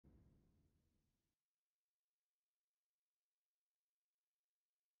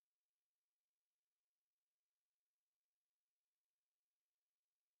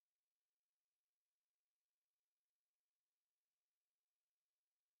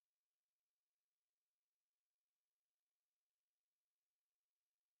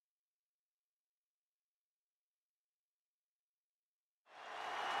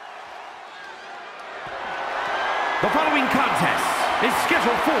The following contest is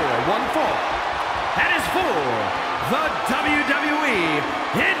scheduled for one fall and is for the WWE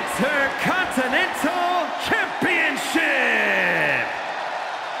Intercontinental Championship.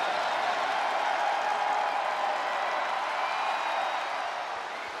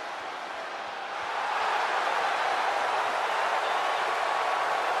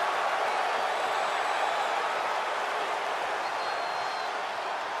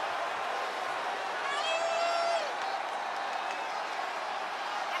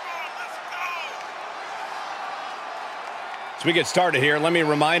 As we get started here, let me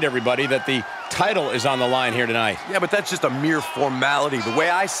remind everybody that the title is on the line here tonight. Yeah, but that's just a mere formality. The way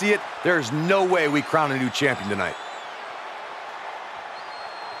I see it, there is no way we crown a new champion tonight.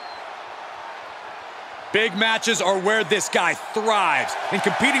 Big matches are where this guy thrives, and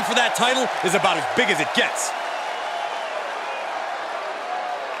competing for that title is about as big as it gets.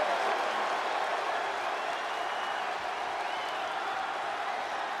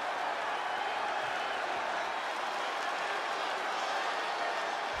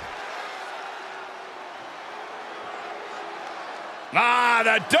 Ah,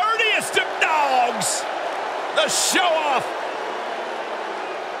 the dirtiest of dogs! The show-off!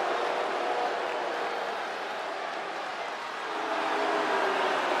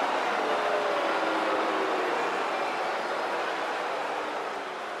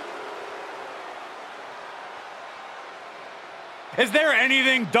 Is there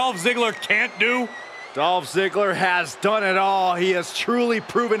anything Dolph Ziggler can't do? Dolph Ziggler has done it all. He has truly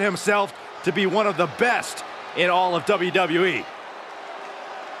proven himself to be one of the best in all of WWE.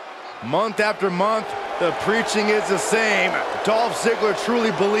 Month after month, the preaching is the same. Dolph Ziggler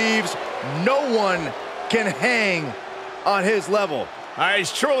truly believes no one can hang on his level.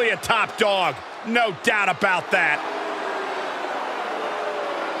 He's truly a top dog. No doubt about that.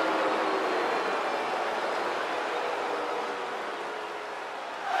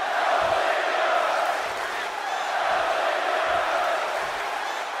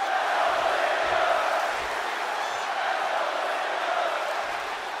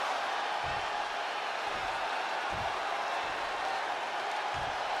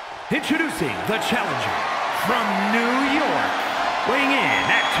 Introducing the challenger from New York, weighing in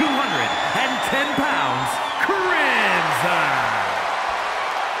at 210 pounds, Crimson.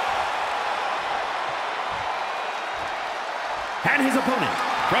 And his opponent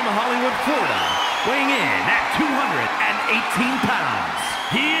from Hollywood, Florida, weighing in at 218 pounds,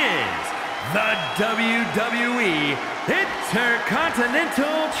 he is the WWE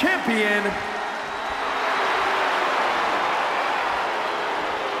Intercontinental Champion,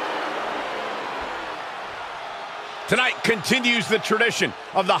 Tonight continues the tradition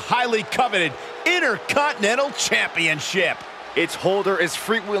of the highly coveted Intercontinental Championship. Its holder is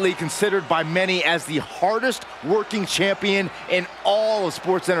frequently considered by many as the hardest working champion in all of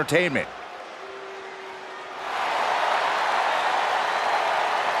sports entertainment.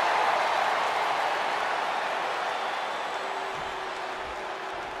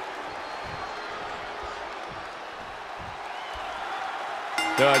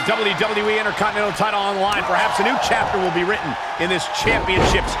 The WWE Intercontinental title on the line. Perhaps a new chapter will be written in this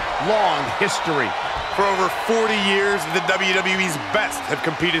championship's long history. For over 40 years, the WWE's best have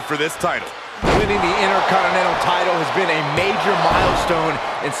competed for this title. Winning the Intercontinental title has been a major milestone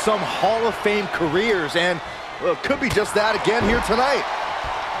in some Hall of Fame careers, and well, it could be just that again here tonight.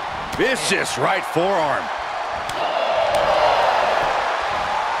 Vicious right forearm.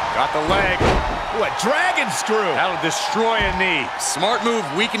 Got the leg. Ooh, a dragon screw. That'll destroy a knee. Smart move,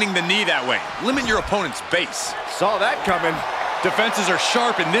 weakening the knee that way. Limit your opponent's base. Saw that coming. Defenses are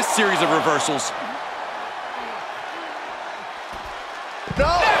sharp in this series of reversals.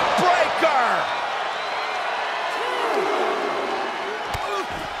 No! Breaker!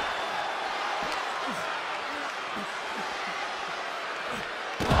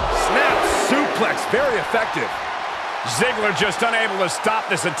 Snap suplex, very effective. Ziggler just unable to stop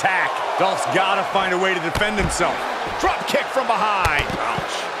this attack. Dolph's got to find a way to defend himself. Drop kick from behind.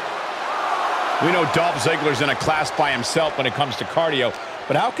 Ouch. We know Dolph Ziggler's in a class by himself when it comes to cardio,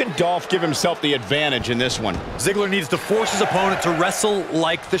 but how can Dolph give himself the advantage in this one? Ziggler needs to force his opponent to wrestle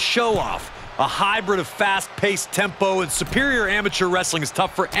like the show-off. A hybrid of fast-paced tempo and superior amateur wrestling is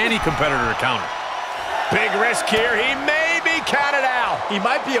tough for any competitor to counter. Big risk here. He may be counted out. He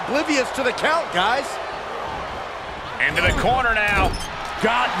might be oblivious to the count, guys. Into the corner now.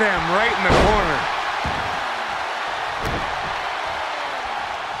 Got them right in the corner.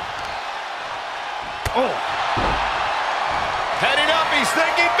 Oh. Heading up, he's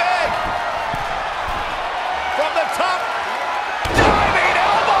thinking big. From the top. Diving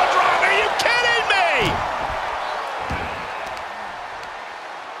elbow drop. Are you kidding me?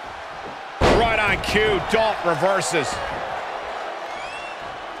 Right on cue, Dolph reverses.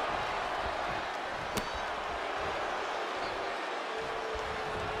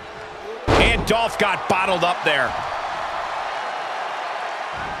 And Dolph got bottled up there.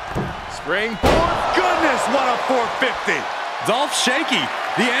 Springboard, goodness, what a 450. Dolph shaky.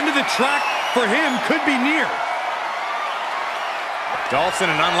 The end of the track for him could be near. Dolph's in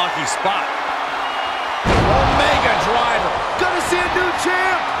an unlucky spot. Omega driver. Gonna see a new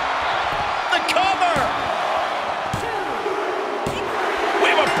champ. The cover.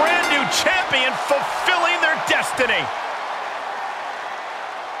 We have a brand new champion fulfilling their destiny.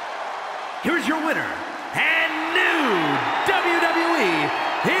 Here's your winner and new WWE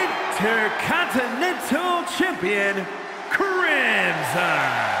Intercontinental Champion, Crimson.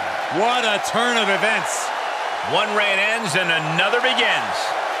 What a turn of events. One reign ends and another begins.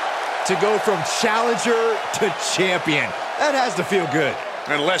 To go from challenger to champion, that has to feel good.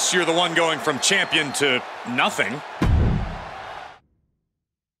 Unless you're the one going from champion to nothing.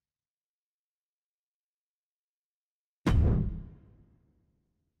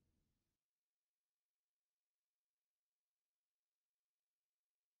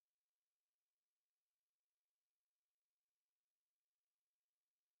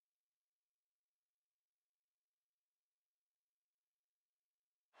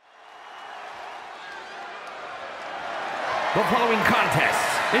 The following contest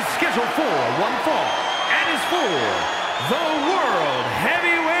is scheduled for one fall and is for the World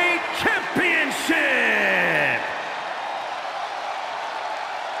Heavyweight Championship.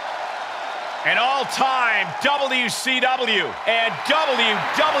 An all-time WCW and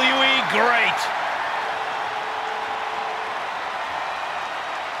WWE great.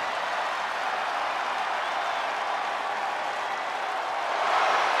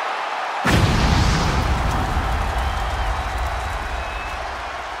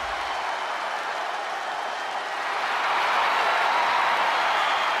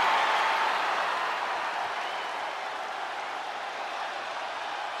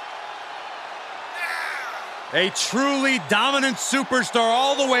 A truly dominant superstar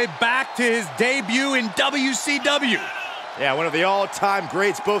all the way back to his debut in WCW. Yeah, one of the all-time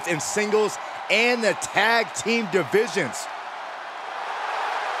greats, both in singles and the tag team divisions.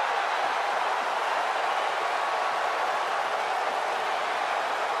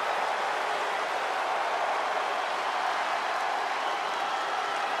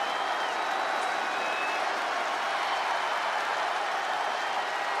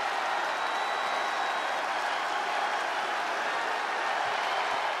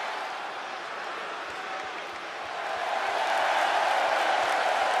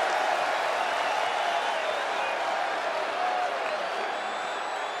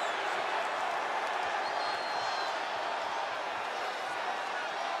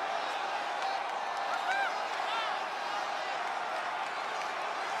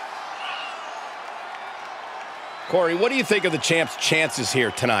 Corey, what do you think of the champ's chances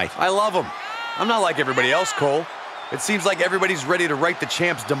here tonight? I love him. I'm not like everybody else, Cole. It seems like everybody's ready to write the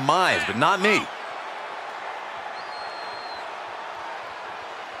champ's demise, but not me.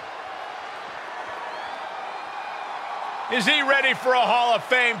 Is he ready for a Hall of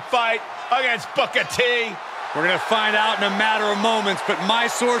Fame fight against Booker T? We're going to find out in a matter of moments, but my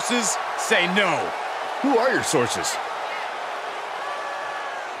sources say no. Who are your sources?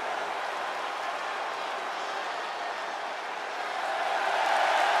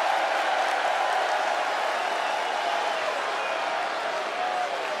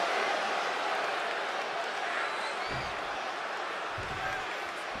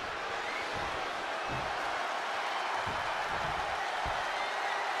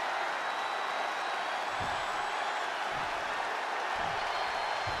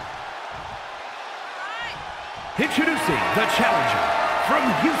 Introducing the challenger from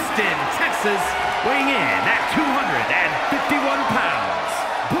Houston, Texas, weighing in at 251 pounds,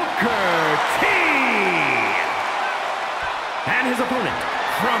 Booker T. And his opponent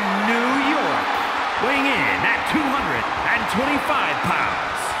from New York, weighing in at 225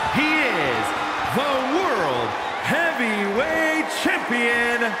 pounds, he is the World Heavyweight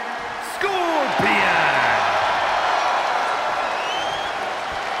Champion, Scorpion.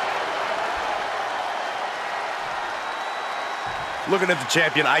 Looking at the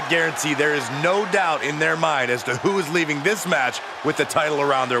champion, I guarantee there is no doubt in their mind as to who is leaving this match with the title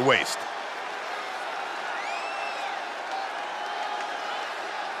around their waist.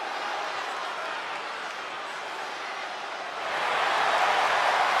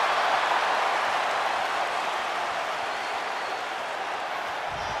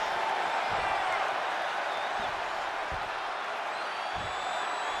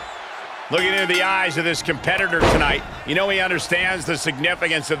 Looking into the eyes of this competitor tonight, you know he understands the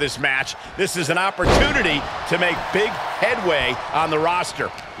significance of this match. This is an opportunity to make big headway on the roster.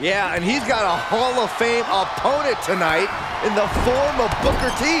 Yeah, and he's got a Hall of Fame opponent tonight in the form of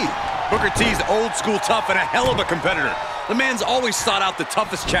Booker T. Booker T's old school tough and a hell of a competitor. The man's always sought out the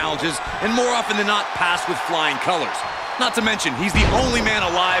toughest challenges and more often than not passed with flying colors. Not to mention, he's the only man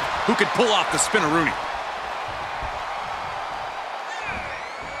alive who could pull off the spinneroonie.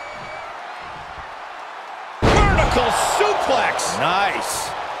 Suplex. Nice.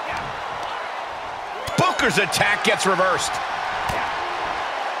 Booker's attack gets reversed.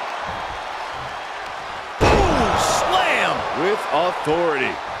 Boom! Slam! With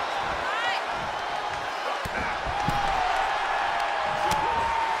authority.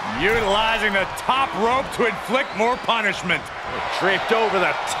 Utilizing the top rope to inflict more punishment. Draped over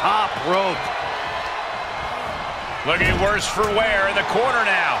the top rope. Looking worse for wear in the corner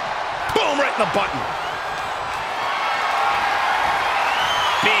now. Boom! Right in the button.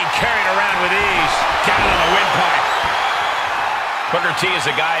 Being carried around with ease. Down on the windpipe. Booker T is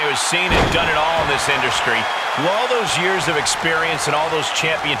a guy who has seen and done it all in this industry. Will all those years of experience and all those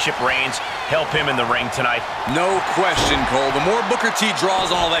championship reigns help him in the ring tonight? No question, Cole. The more Booker T draws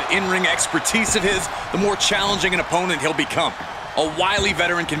on all that in-ring expertise of his, the more challenging an opponent he'll become. A wily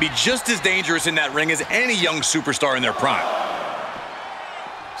veteran can be just as dangerous in that ring as any young superstar in their prime.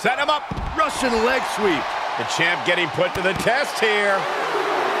 Set him up. Russian leg sweep. The champ getting put to the test here.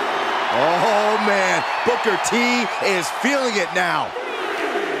 Oh, man. Booker T is feeling it now.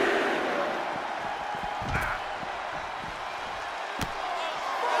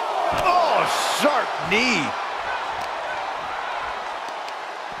 Oh, sharp knee.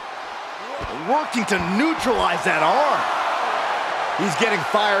 Working to neutralize that arm. He's getting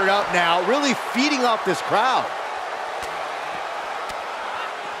fired up now, really feeding off this crowd.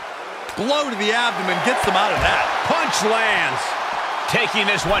 Blow to the abdomen gets them out of that. Punch lands. Taking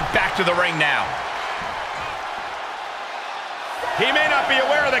this one back to the ring now. He may not be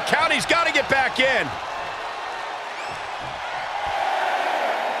aware of the count. He's got to get back in.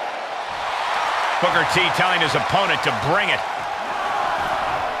 Booker T telling his opponent to bring it.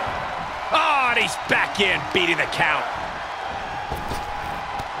 Oh, and he's back in, beating the count.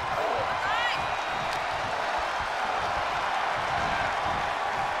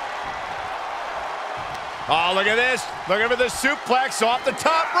 Oh, look at this. Look at the suplex off the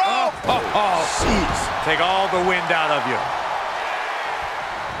top rope. Jeez. Take all the wind out of you.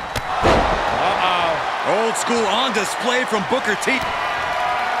 Old school on display from Booker T.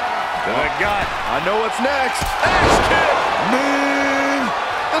 To the gut. I know what's next. Axe kick. Man,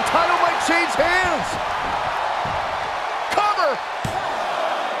 the title might change hands. Cover.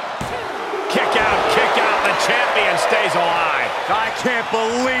 Kick out. The champion stays alive. I can't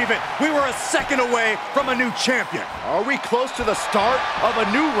believe it. We were a second away from a new champion. Are we close to the start of a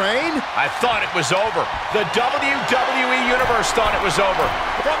new reign? I thought it was over. The WWE Universe thought it was over.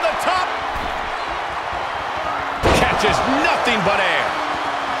 From the top. Catches nothing but air.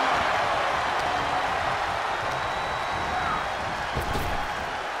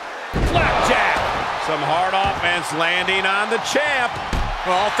 Flapjack. Some hard offense landing on the champ.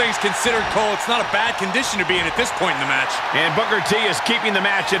 Well, all things considered, Cole, it's not a bad condition to be in at this point in the match. And Booker T is keeping the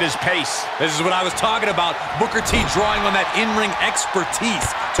match at his pace. This is what I was talking about. Booker T drawing on that in-ring expertise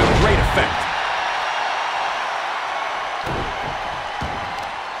to great effect.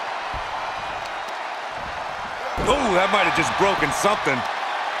 Oh, that might have just broken something.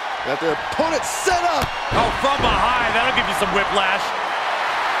 Got their opponent set up. Oh, from behind. That'll give you some whiplash.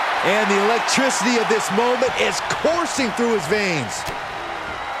 And the electricity of this moment is coursing through his veins.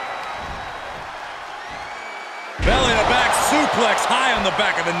 Belly to back suplex high on the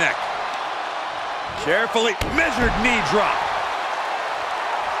back of the neck. Carefully measured knee drop.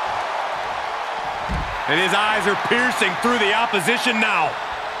 And his eyes are piercing through the opposition now.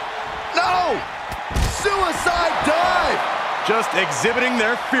 No! Suicide dive! Just exhibiting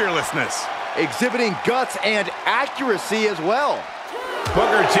their fearlessness. Exhibiting guts and accuracy as well.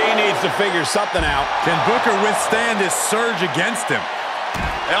 Booker T needs to figure something out. Can Booker withstand this surge against him?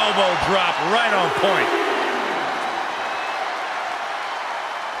 Elbow drop right on point.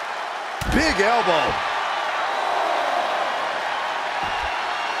 Big elbow.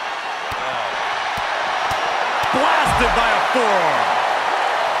 Blasted by a forearm.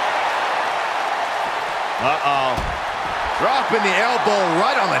 Uh-oh. Dropping the elbow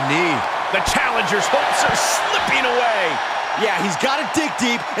right on the knee. The challenger's hopes are slipping away. Yeah, he's got to dig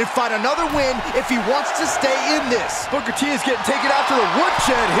deep and find another win if he wants to stay in this. Booker T is getting taken out to the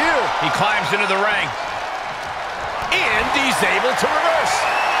woodshed here. He climbs into the ring. And he's able to reverse.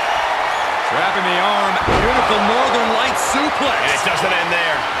 Grabbing the arm. Beautiful Northern Lights suplex. And it doesn't end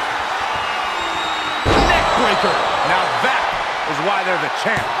there. Neck breaker. Now that is why they're the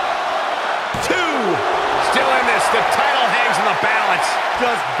champ. 2. Still in this. The title hangs in the balance.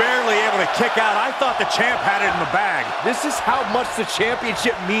 Just barely able to kick out. I thought the champ had it in the bag. This is how much the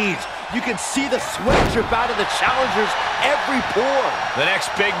championship means. You can see the sweat drip out of the challengers every pore. The next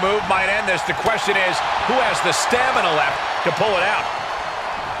big move might end this. The question is, who has the stamina left to pull it out?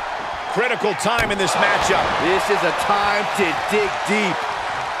 Critical time in this matchup. This is a time to dig deep.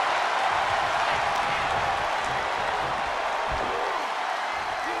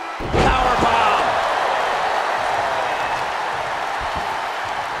 Powerbomb.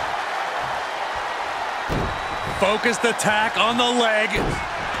 Focused attack on the leg.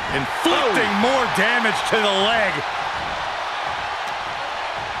 Inflicting more damage to the leg.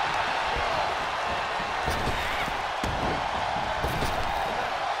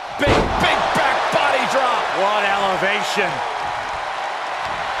 Big back body drop. What elevation.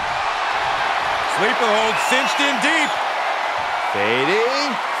 Sleeper hold cinched in deep.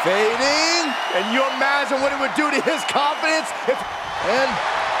 Fading. And you imagine what it would do to his confidence and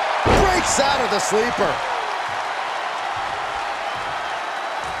breaks out of the sleeper.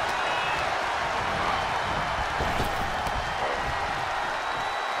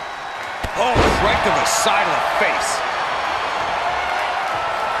 Oh, right to the side of the face.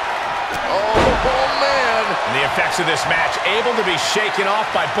 Oh, man. And the effects of this match able to be shaken off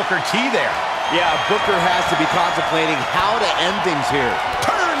by Booker T there. Yeah, Booker has to be contemplating how to end things here.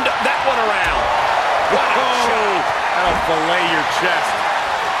 Turned that one around. What a shot. That'll fillet your chest.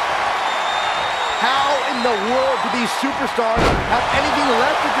 How in the world do these superstars have anything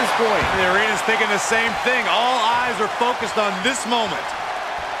left at this point? The arena's thinking the same thing. All eyes are focused on this moment.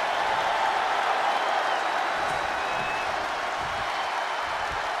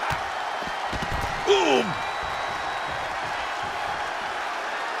 Boom.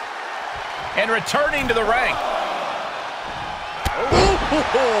 And returning to the ring.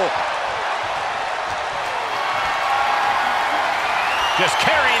 Just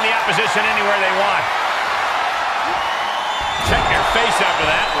carrying the opposition anywhere they want. Check your face after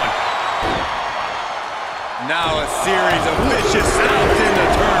that one. Now a series of vicious stomps in the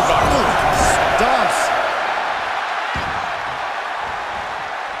turnbuckle. Stomps.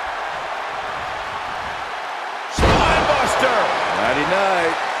 Spinebuster.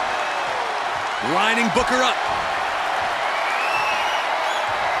 Nighty-night. Lining Booker up.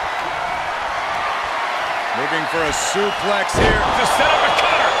 Looking for a suplex here. To set up a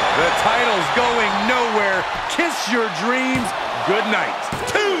cutter. The title's going nowhere. Kiss your dreams. Good night.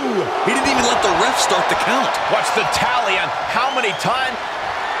 2. He didn't even let the ref start the count. What's the tally on how many times?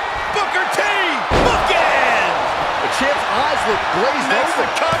 Booker T. Bookend. The champ's eyes look glazed Makes over. the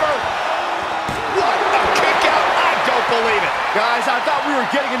cover. What a kick out. I don't believe it. Guys, I thought we were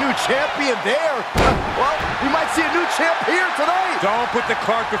getting a new champion there. Well, we might see a new champ here tonight. Don't put the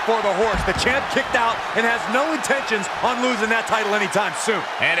cart before the horse. The champ kicked out and has no intentions on losing that title anytime soon.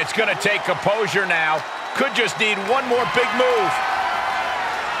 And it's going to take composure now. Could just need one more big move.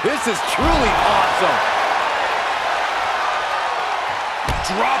 This is truly awesome.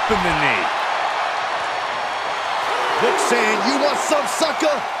 Dropping the knee. Book saying, you want some,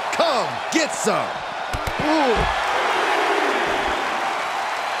 sucker? Come, get some. Ooh.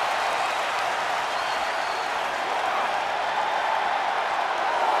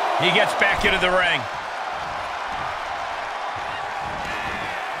 He gets back into the ring.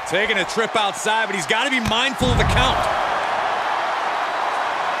 Taking a trip outside, but he's got to be mindful of the count.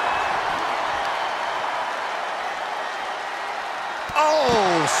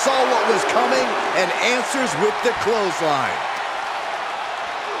 Oh, saw what was coming and answers with the clothesline.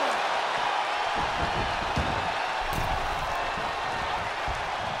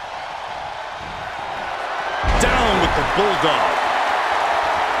 Down with the bulldog.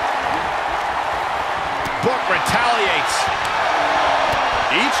 Book retaliates.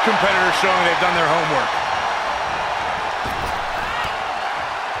 Each competitor showing they've done their homework.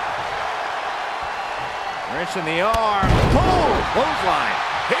 Wrench in the arm. Boom! Clothesline.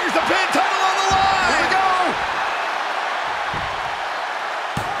 Here's the pin, title on the line. Here we go.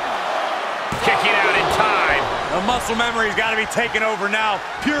 Kicking out in time. The muscle memory's got to be taken over now.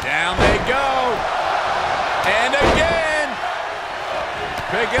 Pure. Down they go. And again.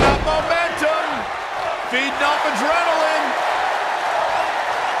 Picking up momentum. Feeding off adrenaline.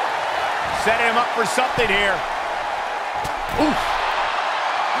 Setting him up for something here. Oof.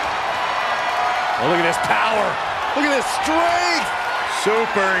 Oh, look at this power. Look at this strength.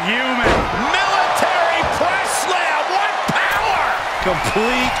 Superhuman. Military press slam. What power.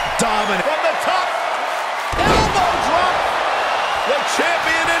 Complete dominance. From the top. Elbow drop. The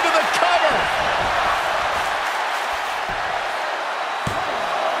champion into the cover.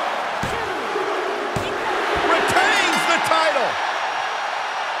 Retains the title.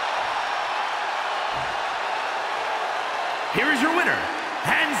 Here is your winner,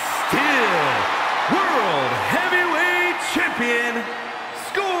 and still World Heavyweight Champion,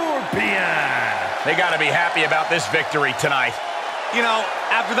 Scorpion. They got to be happy about this victory tonight. You know,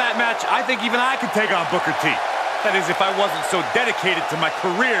 after that match, I think even I could take on Booker T. That is, if I wasn't so dedicated to my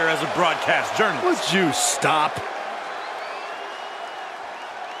career as a broadcast journalist. Would you stop?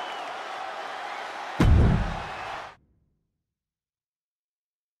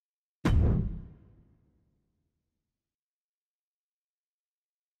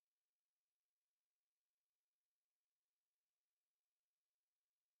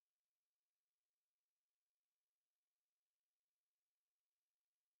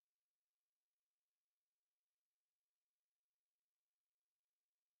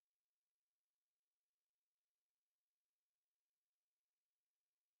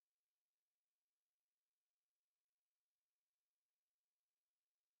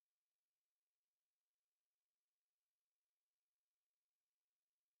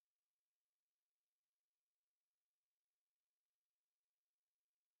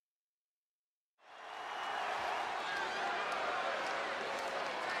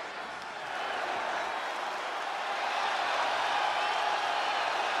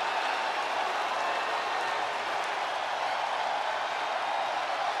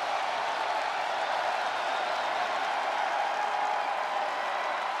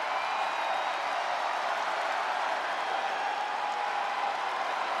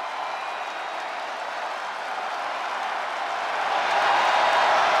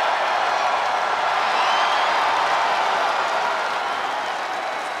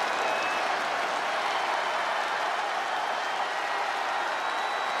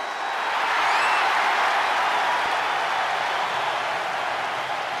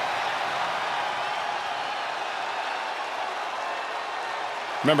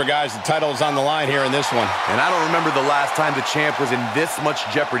 Remember, guys, the title is on the line here in this one. And I don't remember the last time the champ was in this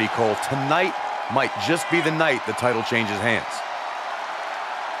much jeopardy, Cole. Tonight might just be the night the title changes hands.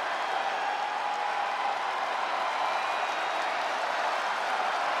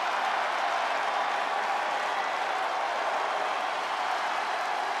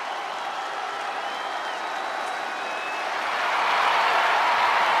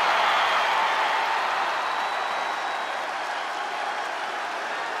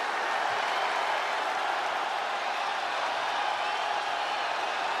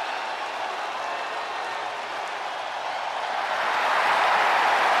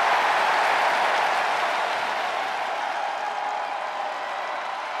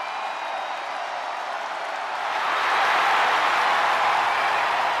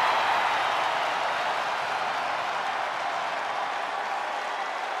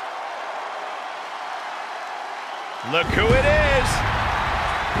 Look who it is.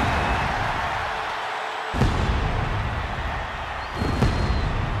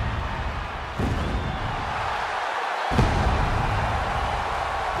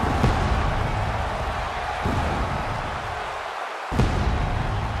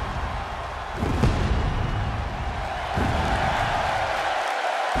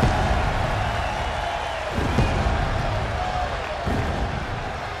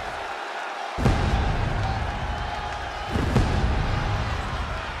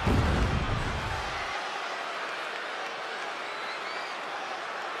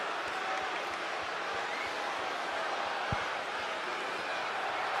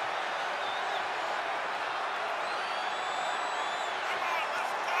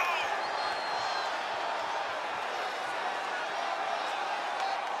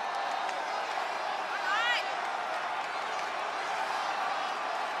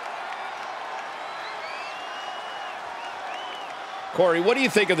 Corey, what do you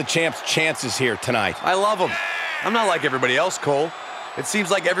think of the champ's chances here tonight? I love him. I'm not like everybody else, Cole. It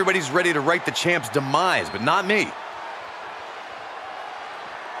seems like everybody's ready to write the champ's demise, but not me.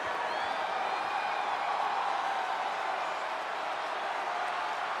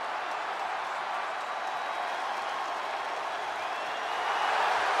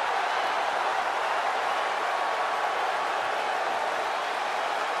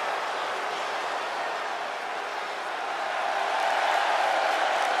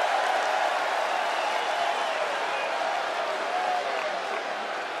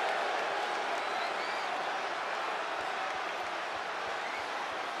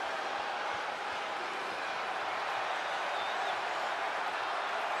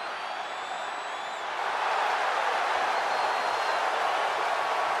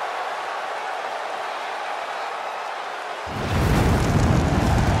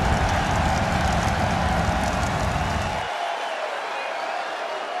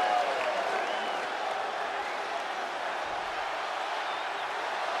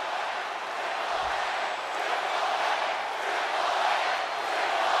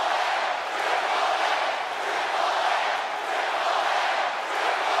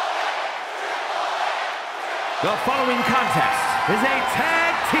 The following contest is a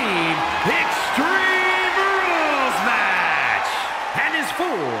tag team Extreme Rules match and is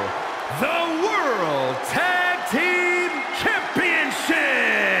for the World Tag Team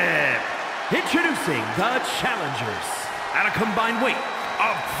Championship. Introducing the challengers at a combined weight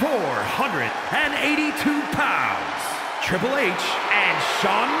of 482 pounds, Triple H and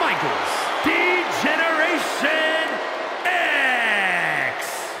Shawn Michaels, D-Generation X.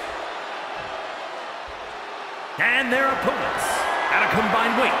 And their opponents at a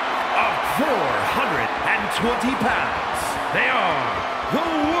combined weight of 420 pounds. They are the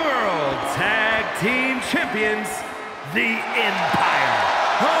World Tag Team Champions, the Empire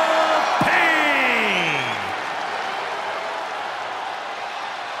of Pain.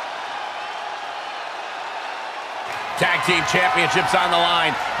 Tag Team Championships on the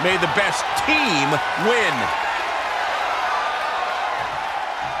line. May the best team win.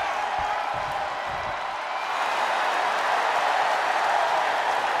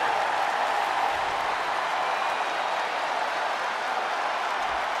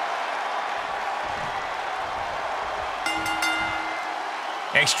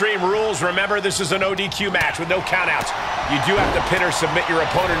 Extreme Rules, remember, this is an ODQ match with no countouts. You do have to pin or submit your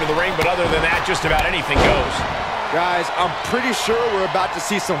opponent to the ring, but other than that, just about anything goes. Guys, I'm pretty sure we're about to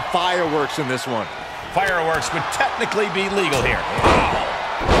see some fireworks in this one. Fireworks would technically be legal here.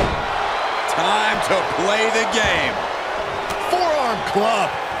 Time to play the game. Forearm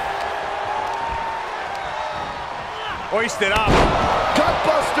club. Hoisted up.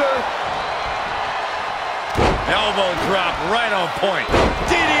 Gutbuster. Elbow drop right on point.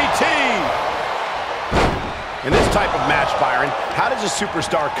 DDT! In this type of match, Byron, how does a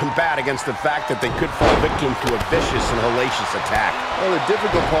superstar combat against the fact that they could fall victim to a vicious and hellacious attack? Well, the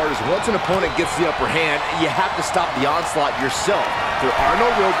difficult part is once an opponent gets the upper hand, you have to stop the onslaught yourself. There are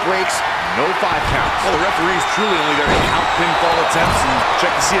no rope breaks, no 5 counts. Well, the referee is truly only there to count pinfall attempts and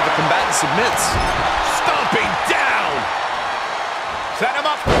check to see if the combatant submits. Stomping down! Set him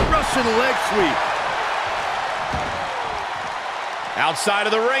up. Russian leg sweep. Outside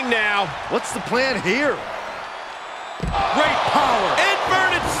of the ring now. What's the plan here? Great power.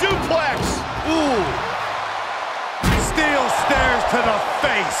 Inverted suplex. Ooh. Steel stairs to the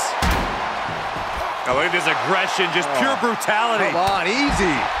face. Oh, look at this aggression, just pure brutality. Come on,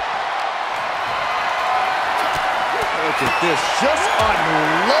 easy. Look at this, just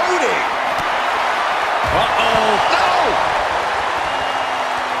unloading. Uh-oh. No!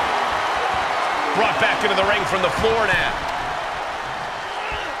 Brought back into the ring from the floor now.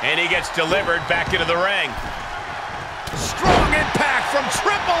 And he gets delivered back into the ring. Strong impact from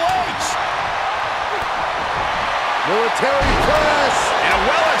Triple H. Military press. And a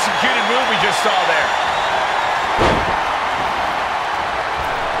well-executed move we just saw there.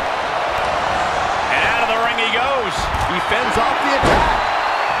 And out of the ring he goes. He fends off the attack.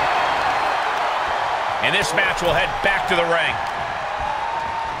 And this match will head back to the ring.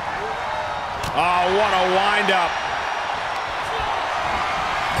 Oh, what a wind-up.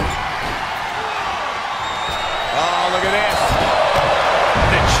 Oh, look at this.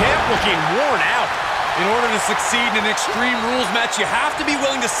 The champ looking worn out. In order to succeed in an Extreme Rules match, you have to be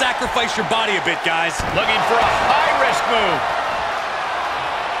willing to sacrifice your body a bit, guys. Looking for a high-risk move.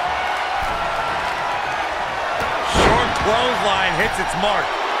 Short clothesline hits its mark.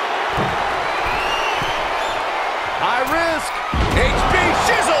 High risk. HB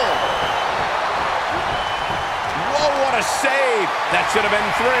Shizzle. Whoa, what a save. That should have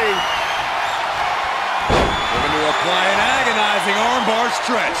been 3. Looking to apply an agonizing armbar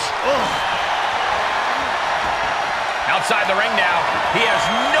stretch. Ugh. Outside the ring now. He has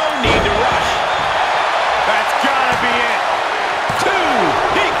no need to rush. That's gotta be it. 2.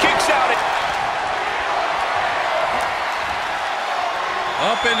 He kicks out it.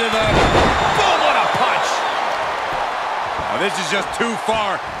 Up into the... Boom, what a punch. Oh, this is just too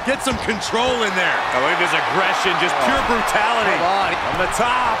far. Get some control in there. Oh, look at this aggression, just pure brutality. Come on. From the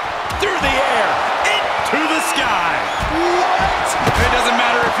top. Through the air. To the sky. What? It doesn't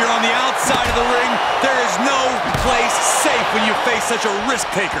matter if you're on the outside of the ring. There is no place safe when you face such a risk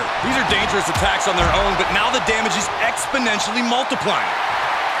taker. These are dangerous attacks on their own, but now the damage is exponentially multiplying.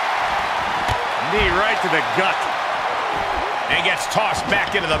 Knee right to the gut. And gets tossed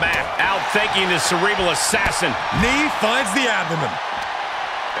back into the mat. Outthinking the cerebral assassin. Knee finds the abdomen.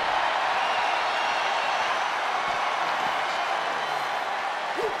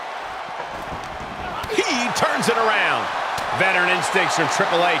 He turns it around. Veteran instincts from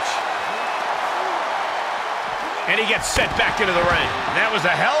Triple H. And he gets set back into the ring. That was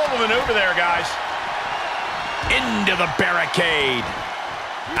a hell of a maneuver there, guys. Into the barricade.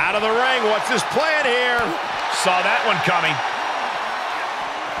 Out of the ring, what's his plan here? saw that one coming.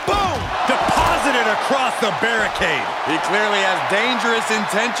 Boom! Deposited across the barricade. He clearly has dangerous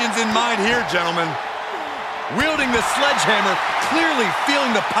intentions in mind here, gentlemen. Wielding the sledgehammer, clearly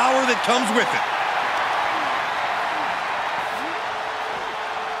feeling the power that comes with it.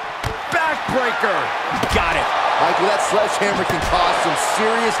 Backbreaker. Got it. Michael, that sledgehammer can cause some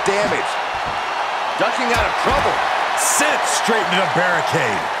serious damage. Ducking out of trouble. Sent straight into the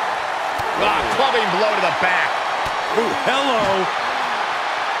barricade. Clubbing blow to the back. Ooh, hello.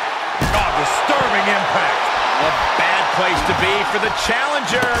 Disturbing impact. A bad place to be for the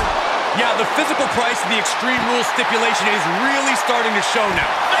challenger. Yeah, the physical price of the Extreme Rules stipulation is really starting to show now.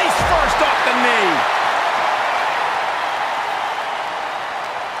 Face first off the knee.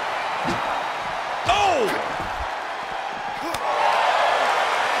 Oh!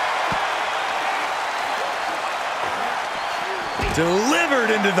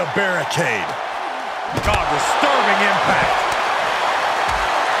 Delivered into the barricade. Disturbing impact.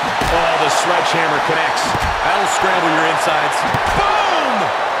 Oh, the sledgehammer connects. That'll scramble your insides. Boom!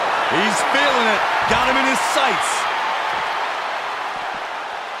 He's feeling it. Got him in his sights.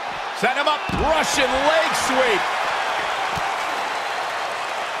 Set him up. Russian leg sweep.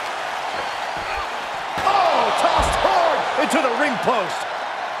 Oh, tossed hard into the ring post.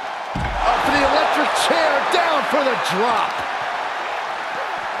 Up for the electric chair, down for the drop.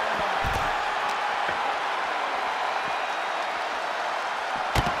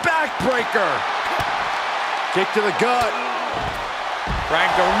 Backbreaker. Kick to the gut.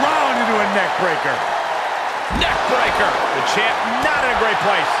 Cranked around into a neck breaker. Neck breaker. The champ not in a great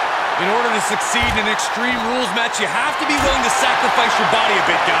place. In order to succeed in an Extreme Rules match, you have to be willing to sacrifice your body a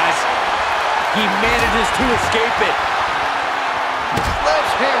bit, guys. He manages to escape it.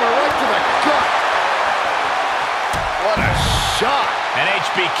 Sledgehammer right to the gut. What a shot. And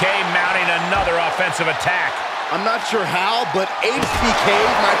HBK mounting another offensive attack. I'm not sure how, but HBK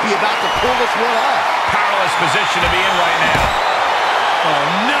might be about to pull this one off. Powerless position to be in right now. Oh,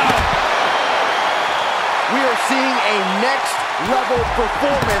 no! We are seeing a next-level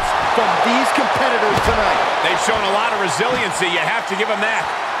performance from these competitors tonight. They've shown a lot of resiliency. You have to give them that.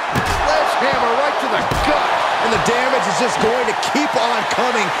 Sledgehammer right to the gut. And the damage is just going to keep on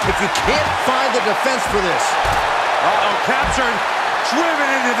coming if you can't find the defense for this. Uh-oh, captured, driven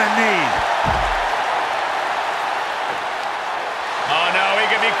into the knee. Oh, no, he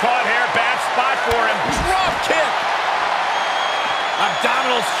could be caught here. Bad spot for him. Drop kick.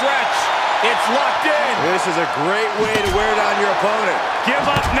 Abdominal stretch. It's locked in. This is a great way to wear down your opponent. Give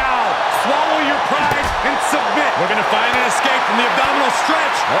up now. Swallow your pride and submit. We're going to find an escape from the abdominal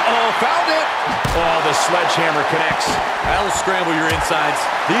stretch. Uh-oh, found it. Oh, the sledgehammer connects. That'll scramble your insides.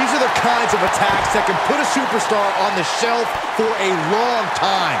 These are the kinds of attacks that can put a superstar on the shelf for a long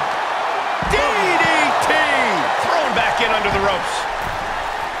time. DDT. Thrown back in under the ropes.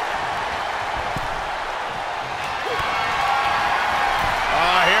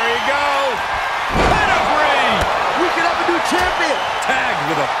 Here you go. Pedigree. We could have a new champion. Tagged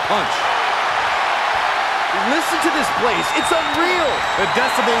with a punch. Listen to this place. It's unreal. The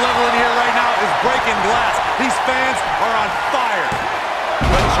decibel level in here right now is breaking glass. These fans are on fire.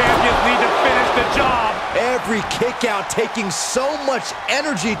 The champions need to finish the job. Every kick out taking so much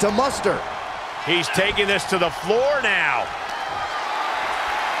energy to muster. He's taking this to the floor now.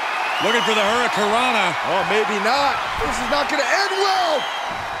 Looking for the Hurricanrana. Oh, maybe not. This is not going to end well.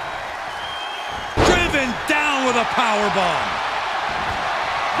 Driven down with a powerbomb.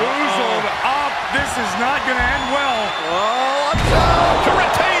 Boozled up. This is not going to end well. Oh, up top. To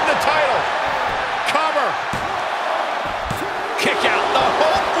retain the title. Cover. Kick out. The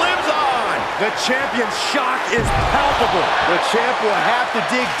hope lives on. The champion's shock is palpable. The champ will have to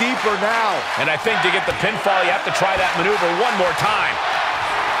dig deeper now. And I think to get the pinfall, you have to try that maneuver one more time.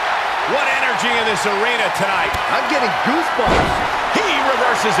 What energy in this arena tonight. I'm getting goosebumps. He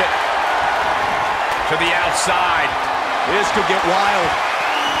reverses it. To the outside. This could get wild.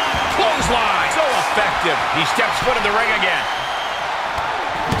 Clothesline. So effective. He steps foot in the ring again.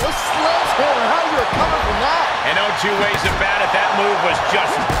 The sledgehammer. How you recover from that? And no two ways about it. That move was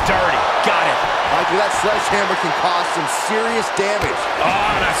just dirty. Got it. Michael, that sledgehammer can cause some serious damage. Oh,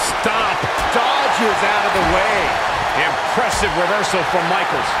 and a stomp. Dodges out of the way. Impressive reversal from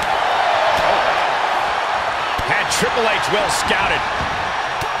Michaels. Had Triple H well scouted.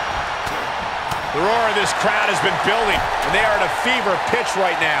 The roar of this crowd has been building, and they are at a fever pitch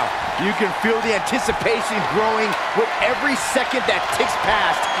right now. You can feel the anticipation growing with every second that ticks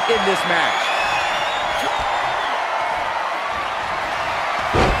past in this match.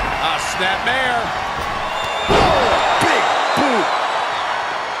 Snapmare. Oh, big boot.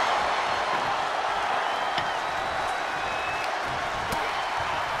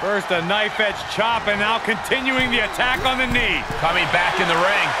 First a knife-edge chop, and now continuing the attack on the knee. Coming back in the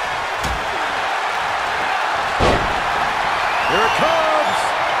ring. Here it comes.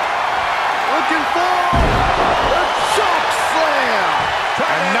 Looking for a choke slam.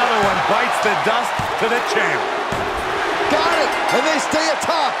 Another one bites the dust to the champ. Got it, and they stay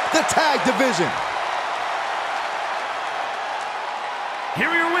atop the tag division. Here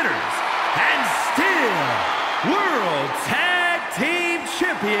are your winners, and still World Tag Team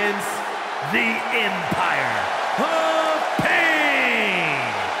Champions, the Empire of Pain.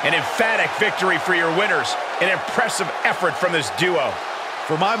 An emphatic victory for your winners. An impressive effort from this duo.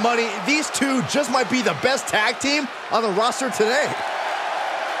 For my money, these two just might be the best tag team on the roster today.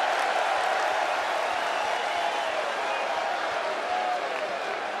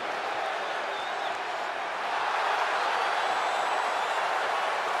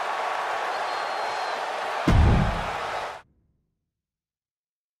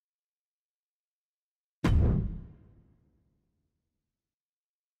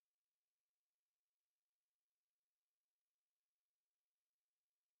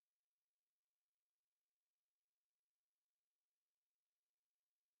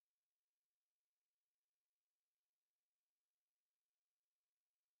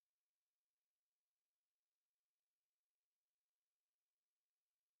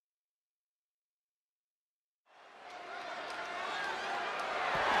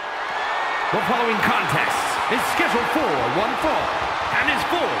 The following contest is scheduled for one fall and is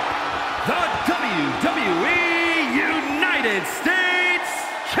for the WWE United States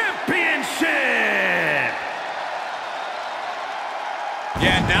Championship.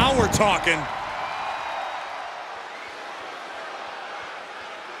 Yeah, now we're talking.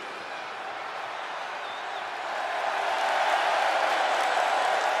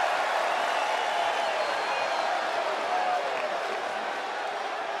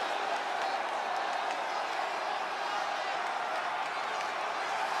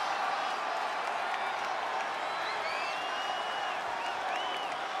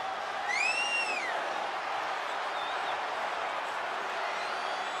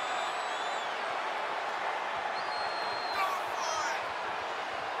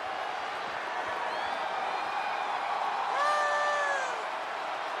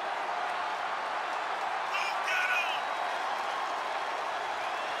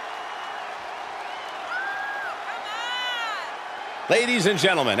 Ladies and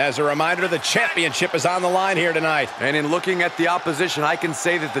gentlemen, as a reminder, the championship is on the line here tonight. And in looking at the opposition, I can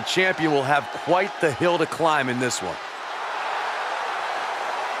say that the champion will have quite the hill to climb in this one.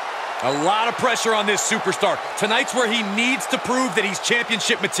 A lot of pressure on this superstar. Tonight's where he needs to prove that he's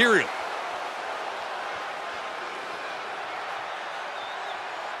championship material.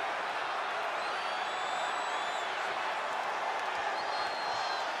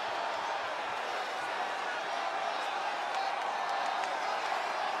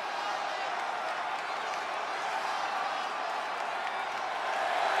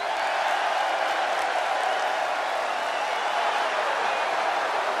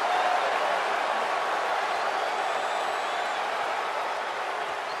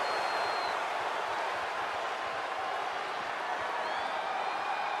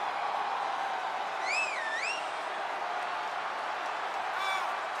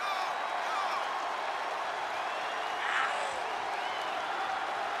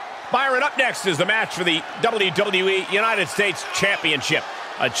 Byron, up next is the match for the WWE United States Championship.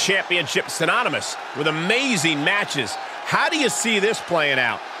 A championship synonymous with amazing matches. How do you see this playing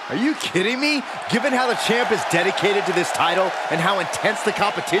out? Are you kidding me? Given how the champ is dedicated to this title and how intense the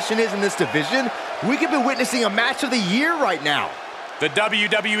competition is in this division, we could be witnessing a match of the year right now. The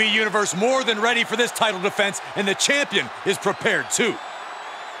WWE Universe more than ready for this title defense, and the champion is prepared too.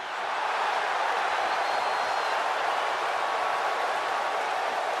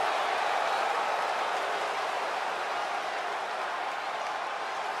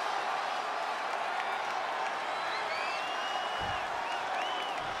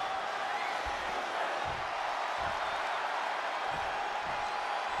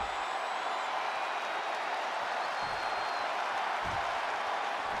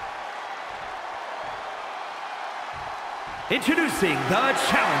 Introducing the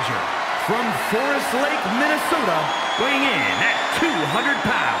challenger from Forest Lake, Minnesota, weighing in at 200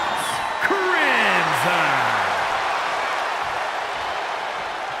 pounds, Crimson.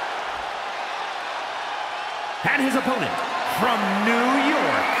 And his opponent from New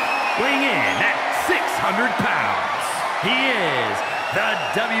York, weighing in at 600 pounds, he is the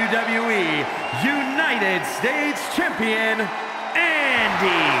WWE United States Champion,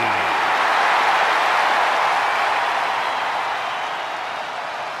 Andy.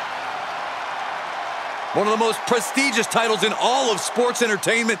 One of the most prestigious titles in all of sports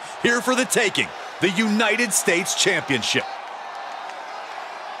entertainment here for the taking. The United States Championship.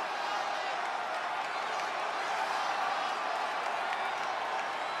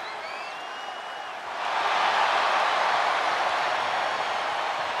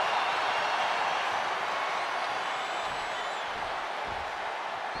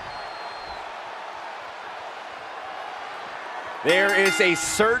 There is a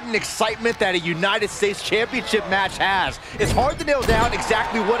certain excitement that a United States Championship match has. It's hard to nail down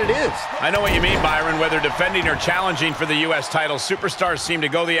exactly what it is. I know what you mean, Byron. Whether defending or challenging for the U.S. title, superstars seem to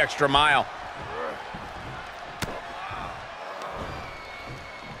go the extra mile.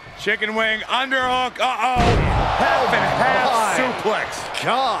 Chicken wing, underhook, half and half suplex.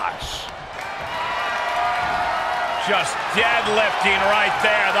 Gosh. Just deadlifting right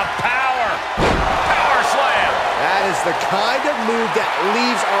there. The power. Power slam. That is the kind of move that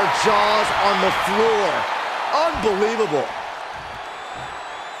leaves our jaws on the floor. Unbelievable.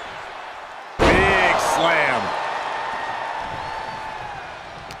 Big slam.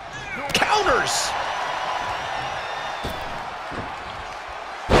 Counters.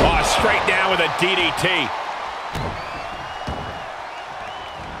 Oh, straight down with a DDT.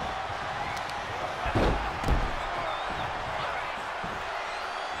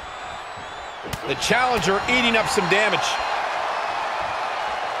 The challenger eating up some damage.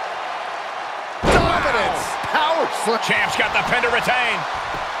 Dominance. Power slam. Champ's got the pin to retain.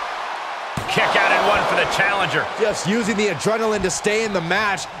 Kick out and one for the challenger. Just using the adrenaline to stay in the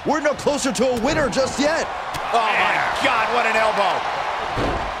match. We're no closer to a winner just yet. Oh, my God, what an elbow.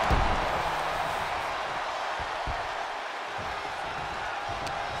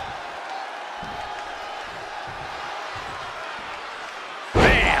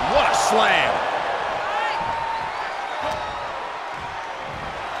 Man, what a slam.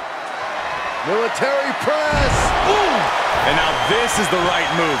 Military press. Ooh! And now this is the right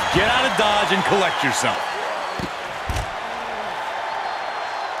move. Get out of dodge and collect yourself.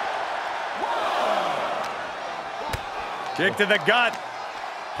 Kick to the gut.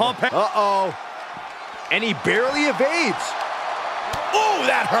 Pump. Uh-oh. And he barely evades. Ooh,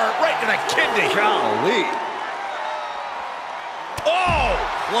 that hurt right to the kidney. Golly. Oh!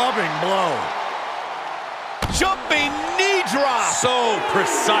 Clubbing blow. Jumping knee drop. So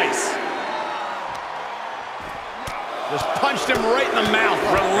precise. Just punched him right in the mouth.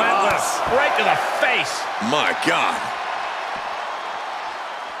 Relentless. Right to the face. My God.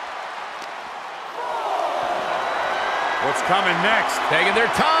 What's coming next? Taking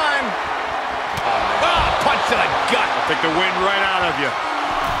their time. Oh, punch to the gut. I'll take the wind right out of you.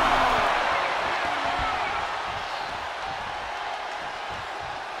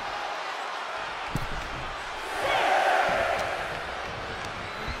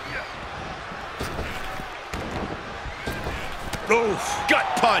 Oof. Gut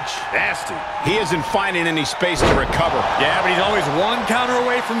punch. Nasty. He isn't finding any space to recover. Yeah, but he's always one counter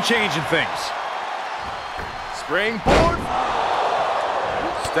away from changing things. Springboard.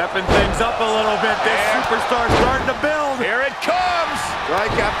 Stepping things up a little bit. This superstar's starting to build. Here it comes.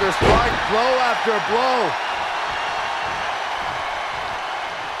 Strike after strike, blow after blow.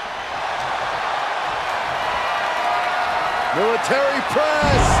 Military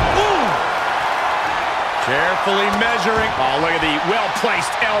press. Ooh. Carefully measuring. Oh, look at the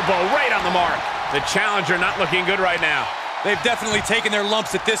well-placed elbow right on the mark. The challenger not looking good right now. They've definitely taken their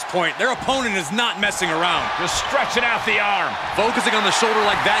lumps at this point. Their opponent is not messing around. Just stretching out the arm. Focusing on the shoulder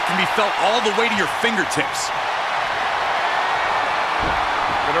like that can be felt all the way to your fingertips.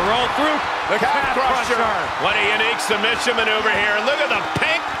 Gonna roll through the calf crusher. What a unique submission maneuver here. Look at the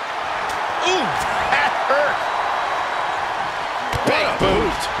pink. Ooh, that hurt. Big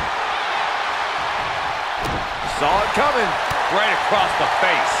boot. Saw it coming. Right across the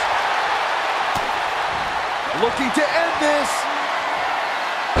face. Looking to end this.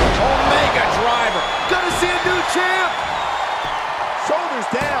 Omega driver. Gonna see a new champ. Shoulders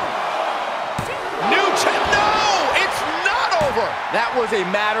down. New champ. No, it's not over. That was a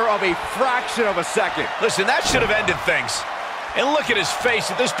matter of a fraction of a second. Listen, that should have ended things. And look at his face.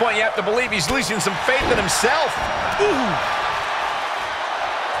 At this point, you have to believe he's losing some faith in himself. Ooh.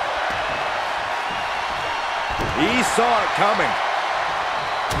 He saw it coming.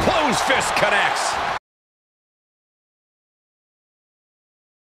 Closed fist connects.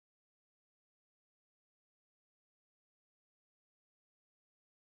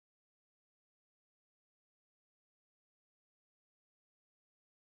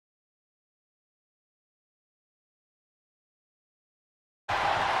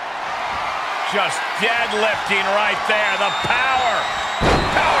 Just deadlifting right there. The power.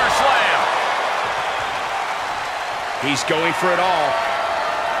 Power slam. He's going for it all.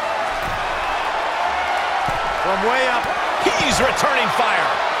 From way up, he's returning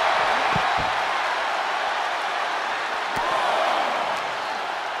fire.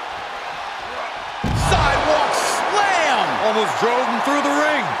 Sidewalk slam! Almost drove him through the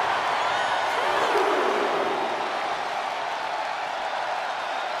ring.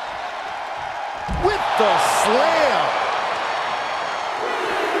 With the slam.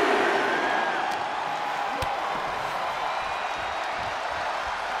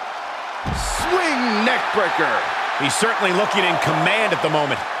 Swing neckbreaker. He's certainly looking in command at the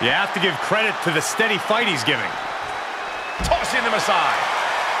moment. You have to give credit to the steady fight he's giving. Tossing them aside.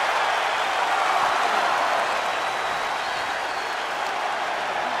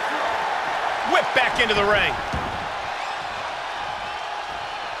 Whip back into the ring.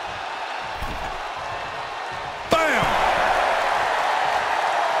 Bam!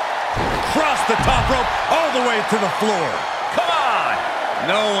 Across the top rope, all the way to the floor. Come on!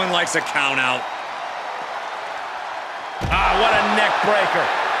 No one likes a count out. Ah, what a neck breaker.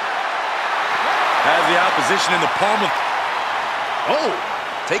 Has the opposition in the palm of... Oh,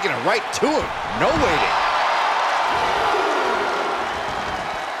 taking it right to him. No waiting.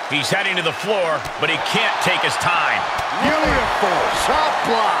 He's heading to the floor, but he can't take his time. Beautiful shot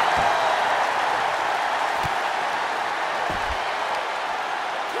block.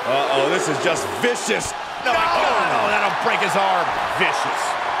 Uh-oh, this is just vicious. No, that'll break his arm. Vicious.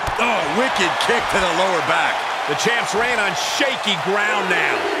 Oh, wicked kick to the lower back. The champ's ran on shaky ground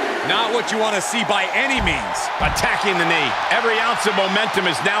now. Not what you want to see by any means. Attacking the knee. Every ounce of momentum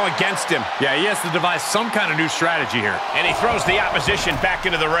is now against him. Yeah, he has to devise some kind of new strategy here. And he throws the opposition back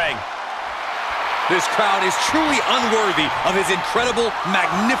into the ring. This crowd is truly unworthy of his incredible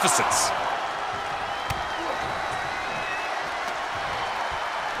magnificence.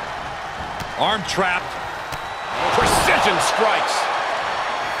 Arm trapped. Precision strikes.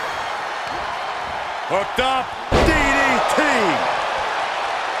 Hooked up. DDT.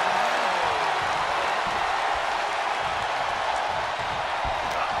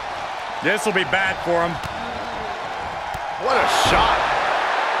 This will be bad for him. What a shot.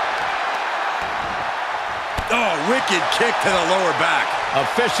 Oh, wicked kick to the lower back.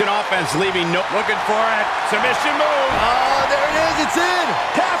 Efficient offense leaving no... Looking for it. Submission move. Oh, there it is. It's in.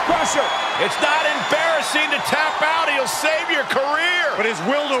 Calf crusher. It's not embarrassing to tap out. He'll save your career. But his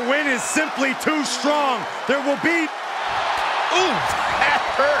will to win is simply too strong. There will be... Ooh, that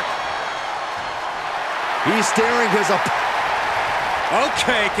hurt. He's staring his up.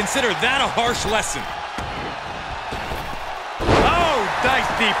 Okay, consider that a harsh lesson. Oh, nice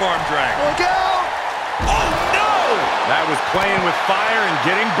deep arm drag. Look out. Oh, no! That was playing with fire and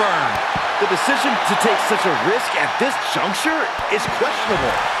getting burned. The decision to take such a risk at this juncture is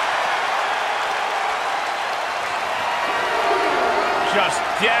questionable. Just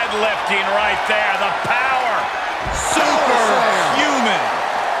deadlifting right there. The power. Superhuman.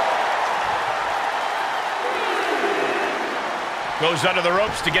 Goes under the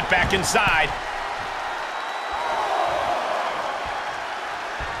ropes to get back inside.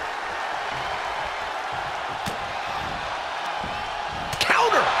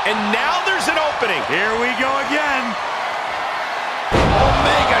 Counter. And now there's an opening. Here we go again.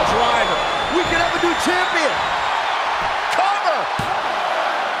 Omega driver. We could have a new champion. Cover.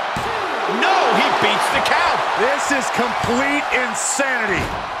 No, he beats the count. This is complete insanity.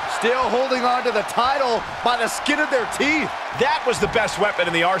 Still holding on to the title by the skin of their teeth. That was the best weapon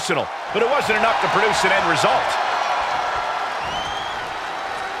in the arsenal, but it wasn't enough to produce an end result.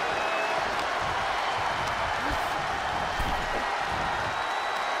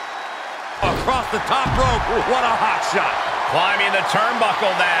 Across the top rope. What a hot shot. Climbing the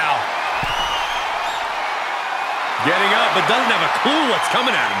turnbuckle now. Getting up, but doesn't have a clue what's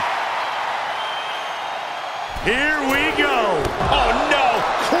coming at him. Here we go. Oh, no.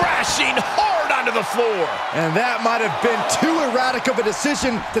 Crashing hard onto the floor. And that might have been too erratic of a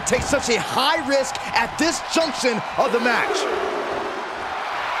decision to take such a high risk at this junction of the match.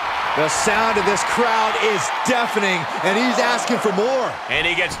 The sound of this crowd is deafening, and he's asking for more. And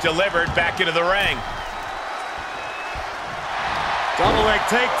he gets delivered back into the ring. Double leg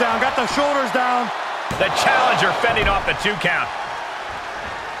takedown, got the shoulders down. The challenger fending off the 2 count.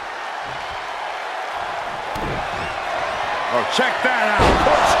 Oh, check that out.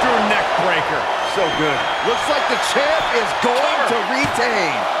 Corkscrew neck breaker. So good. Looks like the champ is going to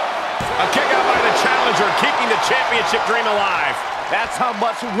retain. A kick out by the challenger, keeping the championship dream alive. That's how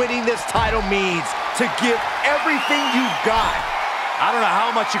much winning this title means, to give everything you've got. I don't know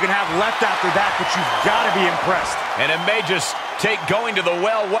how much you can have left after that, but you've got to be impressed. And it may just take going to the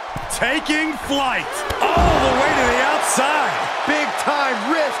well. Taking flight. All the way to the outside. Big time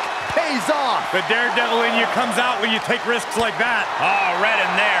risk pays off. The daredevil in you comes out when you take risks like that. Oh, right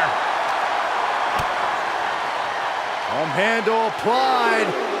in there. Arm handle applied.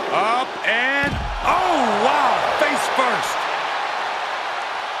 Up and... oh, wow. Face first.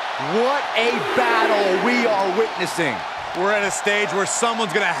 What a battle we are witnessing. We're at a stage where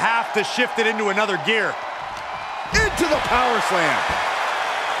someone's going to have to shift it into another gear. Into the power slam.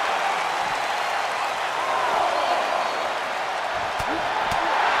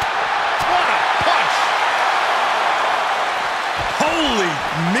 What a punch. Holy,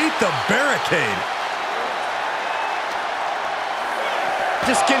 meet the barricade.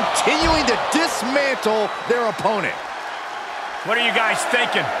 Just continuing to dismantle their opponent. What are you guys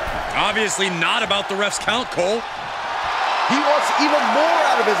thinking? Obviously not about the ref's count, Cole. He wants even more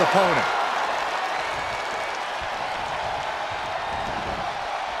out of his opponent.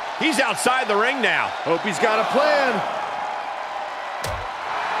 He's outside the ring now. Hope he's got a plan.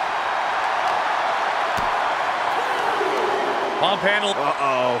 Pump handle.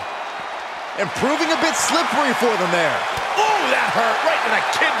 Uh-oh. And proving a bit slippery for them there. Oh, that hurt right in the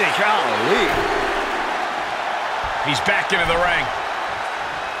kidney. Golly. He's back into the ring.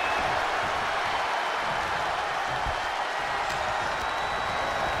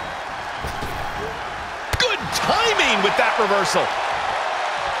 Good timing with that reversal.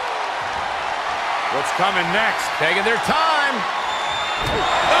 What's coming next? Taking their time.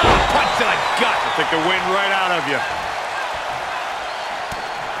 Oh, punch to the gut. Took the wind right out of you.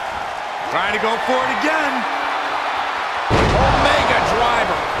 Trying to go for it again. Omega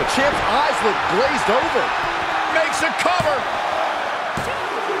driver. The champ's eyes look glazed over. Makes a cover.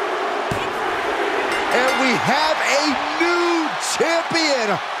 And we have a new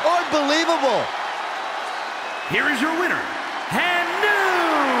champion. Unbelievable. Here is your winner, and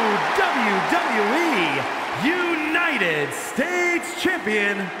new WWE United States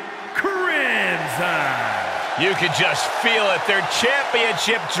Champion, Crimson. You can just feel it. Their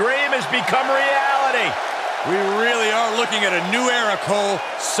championship dream has become reality. We really are looking at a new era, Cole.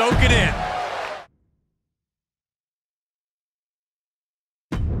 Soak it in.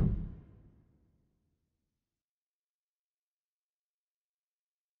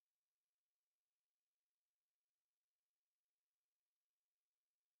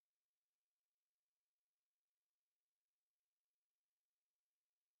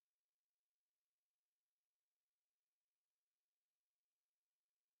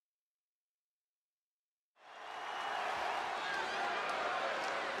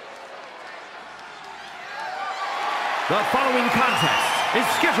 The following contest is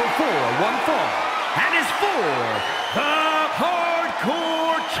scheduled for one fall and is for the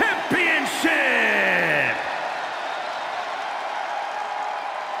Hardcore Championship.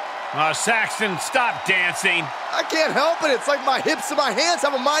 Saxton, stop dancing. I can't help it. It's like my hips and my hands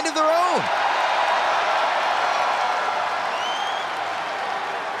have a mind of their own.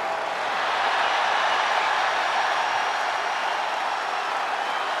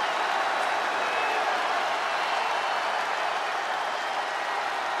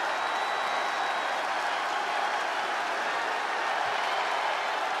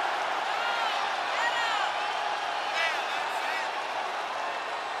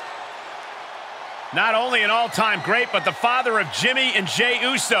 Not only an all-time great, but the father of Jimmy and Jey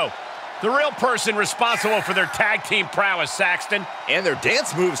Uso. The real person responsible for their tag team prowess, Saxton. And their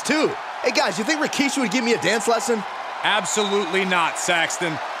dance moves, too. Hey, guys, you think Rikishi would give me a dance lesson? Absolutely not,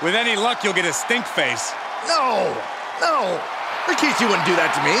 Saxton. With any luck, you'll get a stink face. No. Rikishi wouldn't do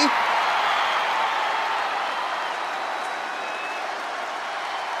that to me.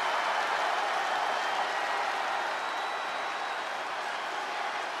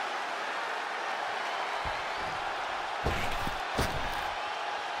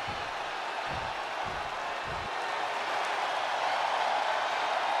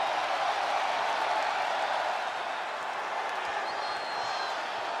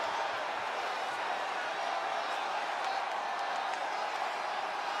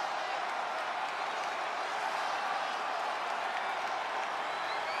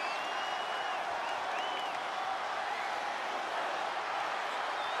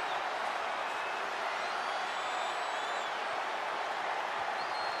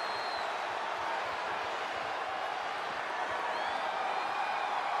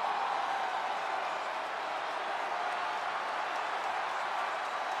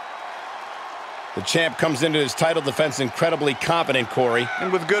 The champ comes into his title defense incredibly confident, Corey.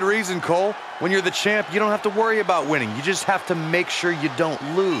 And with good reason, Cole. When you're the champ, you don't have to worry about winning. You just have to make sure you don't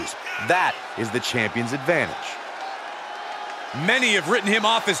lose. That is the champion's advantage. Many have written him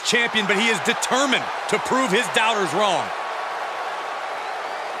off as champion, but he is determined to prove his doubters wrong.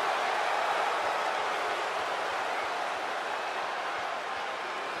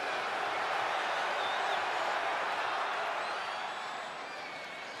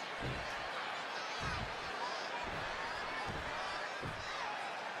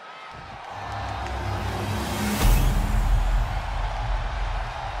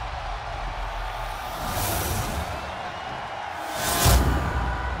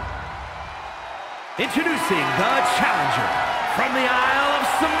 Introducing the challenger from the Isle of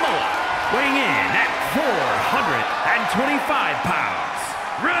Samoa, weighing in at 425 pounds,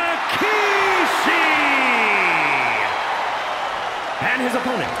 Rikishi! And his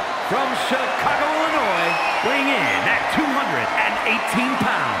opponent from Chicago, Illinois, weighing in at 218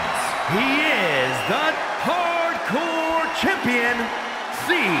 pounds, he is the Hardcore Champion,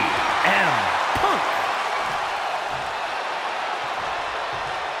 CM Punk.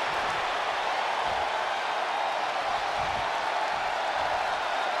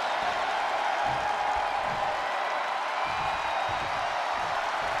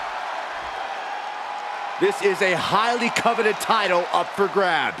 This is a highly coveted title up for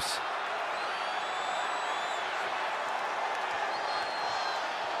grabs.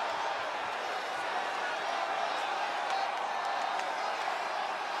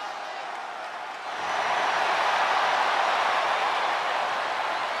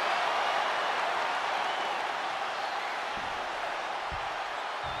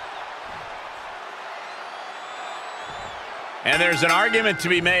 And there's an argument to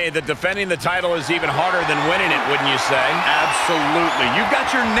be made that defending the title is even harder than winning it, wouldn't you say? Absolutely. You've got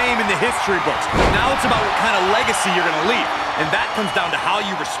your name in the history books. Now it's about what kind of legacy you're going to leave. And that comes down to how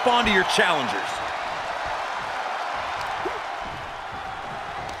you respond to your challengers.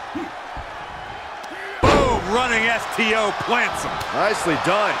 Boom! Running STO plants him. Nicely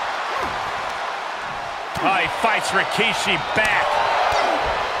done. Oh, he fights Rikishi back.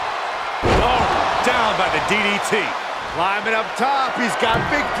 Oh, down by the DDT. Climbing up top, he's got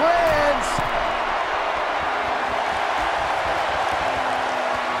big plans.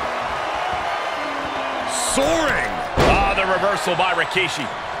 Soaring. Oh, the reversal by Rikishi.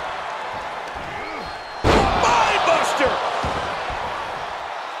 Buster.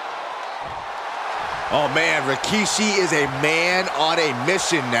 Oh man, Rikishi is a man on a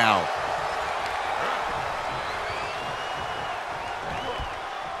mission now.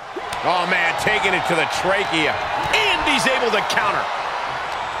 Oh man, taking it to the trachea. And he's able to counter.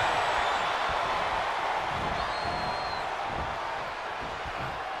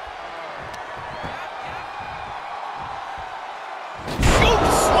 Scoop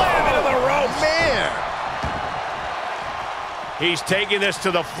slam into the rope. Man. He's taking this to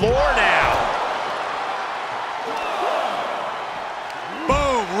the floor now.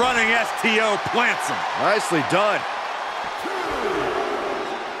 Boom, running STO plants him. Nicely done.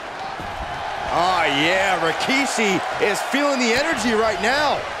 Oh, yeah, Rikishi is feeling the energy right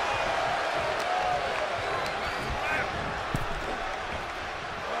now.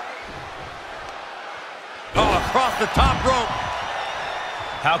 Oh, across the top rope.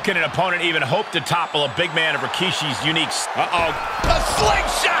 How can an opponent even hope to topple a big man of Rikishi's unique... Uh-oh. A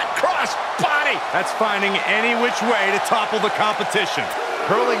slingshot cross body. That's finding any which way to topple the competition.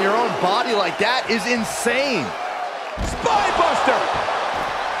 Hurling your own body like that is insane. Spinebuster.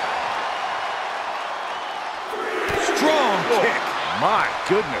 Strong kick. My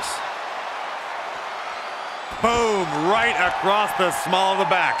goodness. Boom, right across the small of the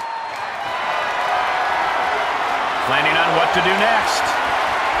back. Planning on what to do next.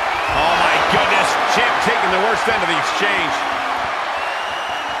 Oh my goodness, Champ taking the worst end of the exchange.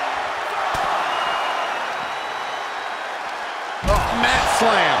 Oh, mat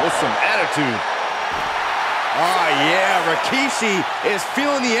slam with some attitude. Oh yeah, Rikishi is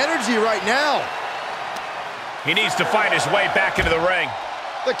feeling the energy right now. He needs to find his way back into the ring.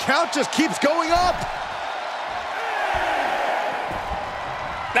 The count just keeps going up.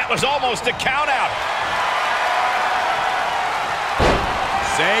 That was almost a count out.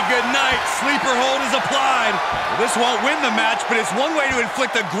 Say goodnight. Sleeper hold is applied. Well, this won't win the match, but it's one way to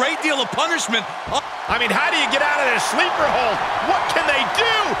inflict a great deal of punishment. I mean, how do you get out of this sleeper hold? What can they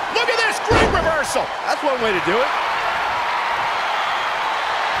do? Look at this great reversal. That's one way to do it.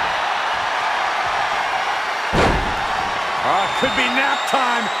 Could be nap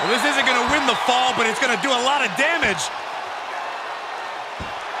time. Well, this isn't going to win the fall, but it's going to do a lot of damage.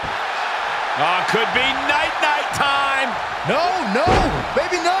 Could be night-night time. No,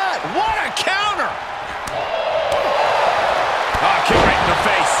 maybe not. What a counter. Kick right in the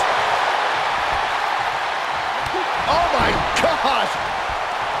face. Oh, my God.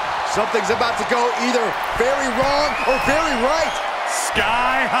 Something's about to go either very wrong or very right.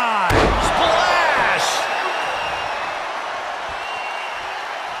 Sky high. Splash!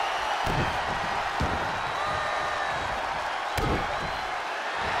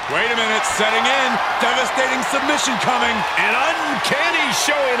 Wait a minute, setting in. Devastating submission coming. An uncanny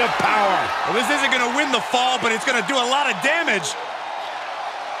showing of power. Well, this isn't going to win the fall, but it's going to do a lot of damage.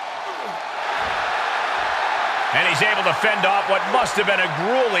 And he's able to fend off what must have been a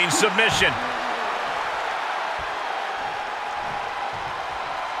grueling submission.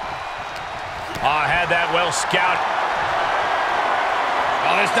 Oh, had that well scouted.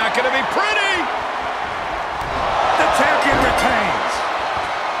 Oh, it's not going to be pretty. The champion retains.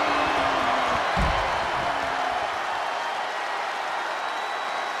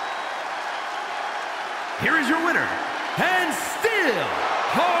 Here is your winner, and still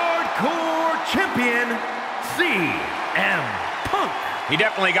hardcore champion, CM Punk. He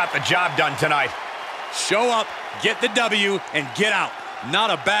definitely got the job done tonight. Show up, get the W, and get out.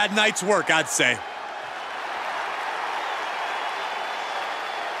 Not a bad night's work, I'd say.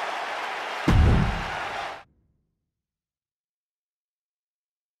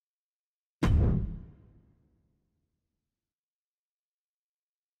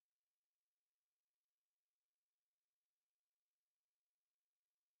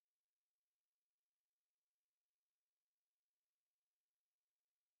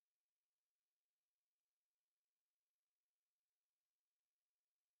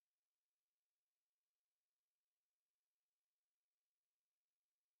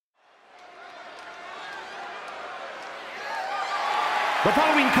 The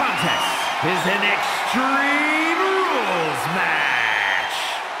following contest is an Extreme Rules match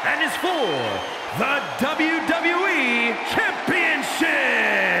and is for the WWE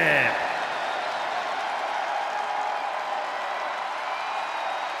Championship.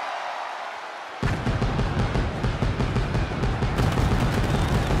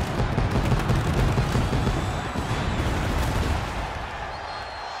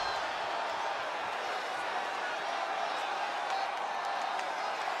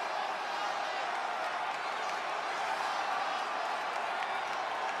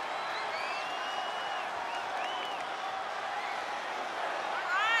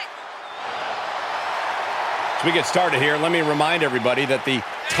 As we get started here, let me remind everybody that the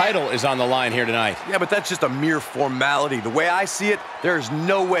title is on the line here tonight. Yeah, but that's just a mere formality. The way I see it, there's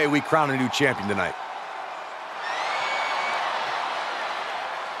no way we crown a new champion tonight.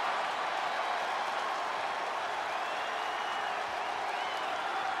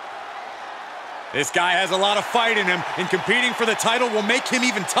 This guy has a lot of fight in him, and competing for the title will make him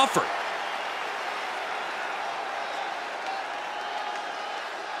even tougher.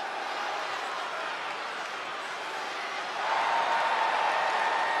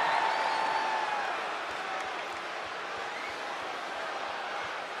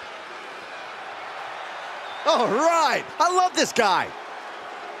 All right, I love this guy.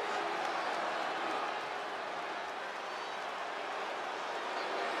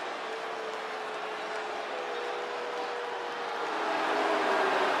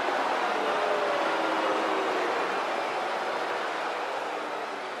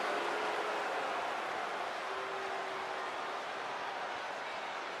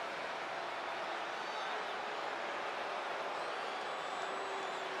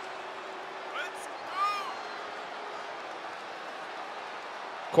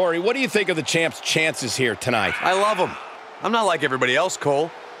 Corey, what do you think of the champ's chances here tonight? I love him. I'm not like everybody else,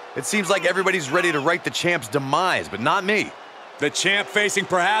 Cole. It seems like everybody's ready to write the champ's demise, but not me. The champ facing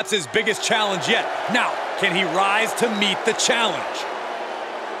perhaps his biggest challenge yet. Now, can he rise to meet the challenge?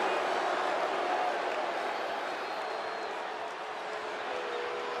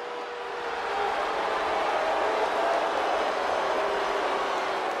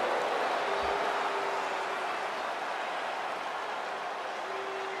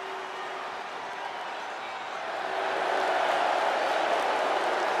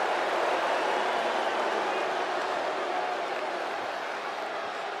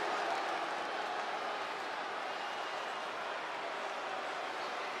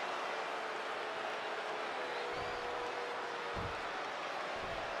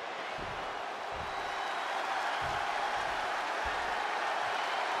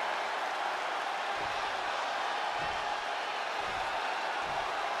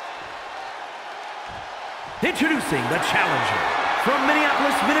 Introducing the challenger from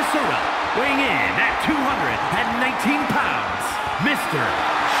Minneapolis, Minnesota, weighing in at 219 pounds, Mr.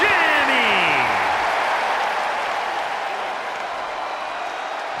 Jimmy.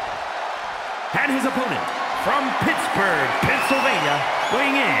 And his opponent from Pittsburgh, Pennsylvania,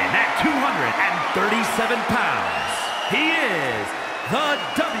 Weighing in at 237 pounds, he is the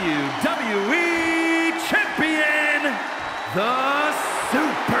WWE Champion, the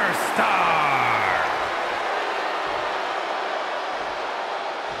Superstar.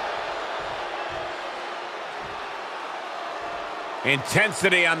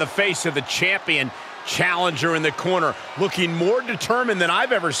 Intensity on the face of the champion. Challenger in the corner, looking more determined than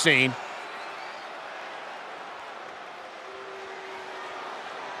I've ever seen.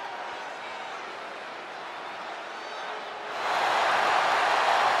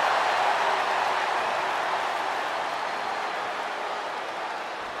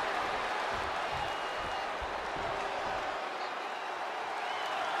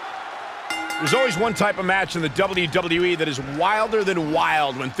 There's always one type of match in the WWE that is wilder than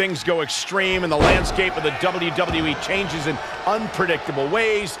wild when things go extreme and the landscape of the WWE changes in unpredictable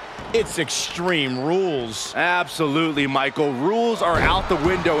ways. It's Extreme Rules. Absolutely, Michael. Rules are out the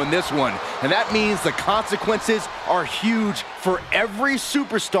window in this one, and that means the consequences are huge for every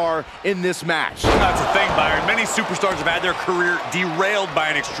superstar in this match. That's the thing, Byron. Many superstars have had their career derailed by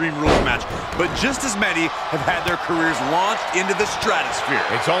an Extreme Rules match, but just as many have had their careers launched into the stratosphere.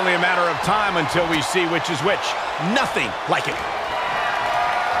 It's only a matter of time until we see which is which. Nothing like it.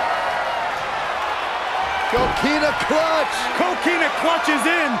 Coquina clutch! Coquina clutch is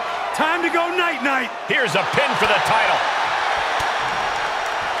in. Time to go night-night. Here's a pin for the title.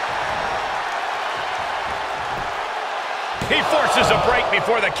 He forces a break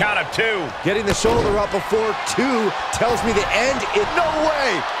before the count of 2. Getting the shoulder up before 2 tells me the end is no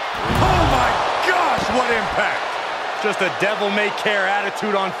way! Oh my gosh, what impact! Just a devil-may-care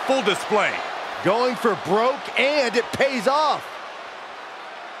attitude on full display. Going for broke, and it pays off.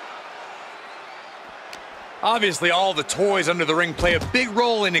 Obviously, all the toys under the ring play a big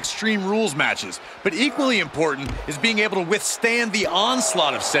role in Extreme Rules matches, but equally important is being able to withstand the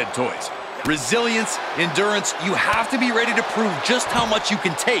onslaught of said toys. Resilience, endurance, you have to be ready to prove just how much you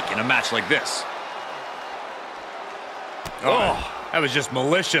can take in a match like this. Oh, that was just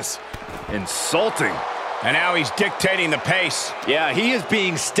malicious. Insulting. And now he's dictating the pace. Yeah, he is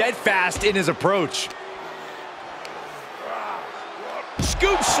being steadfast in his approach.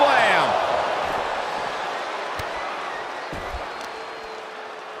 Scoop slam.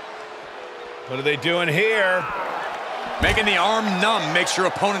 What are they doing here? Making the arm numb makes your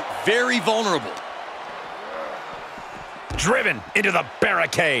opponent very vulnerable. Driven into the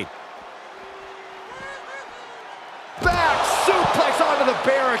barricade. Back suplex onto the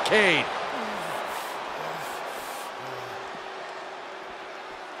barricade.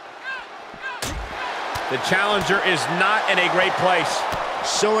 The challenger is not in a great place.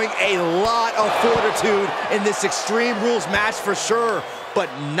 Showing a lot of fortitude in this Extreme Rules match for sure, but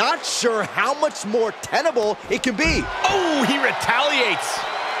not sure how much more tenable it can be. Oh, he retaliates.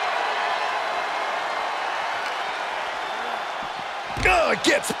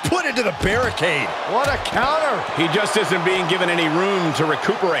 Gets put into the barricade. What a counter. He just isn't being given any room to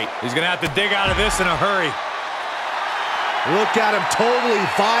recuperate. He's gonna have to dig out of this in a hurry. Look at him totally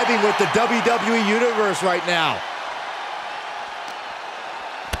vibing with the WWE Universe right now.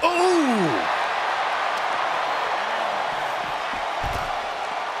 Ooh!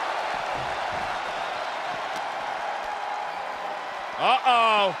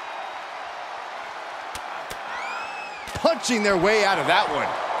 Uh-oh. Punching their way out of that one.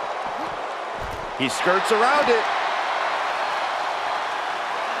 He skirts around it.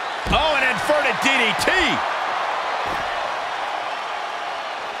 Oh, an inverted DDT.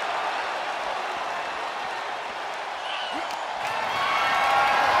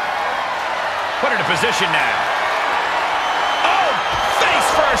 Put into position now. Oh, face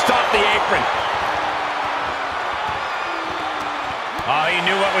first off the apron. Oh, he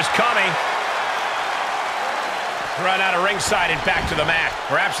knew what was coming. Run out of ringside and back to the mat.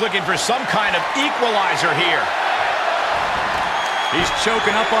 Perhaps looking for some kind of equalizer here. He's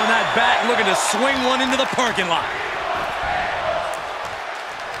choking up on that bat, looking to swing one into the parking lot.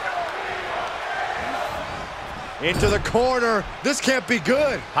 Into the corner. This can't be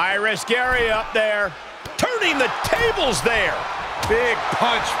good. High-risk area up there. Turning the tables there. Big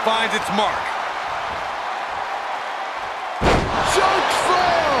punch finds its mark. Choke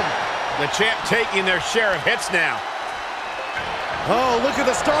slam! The champ taking their share of hits now. Oh, look at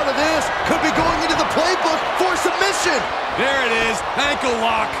the start of this. Could be going into the playbook for submission. There it is, ankle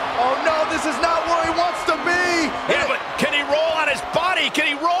lock. Oh no, this is not where he wants to be. Yeah, but can he roll on his body? Can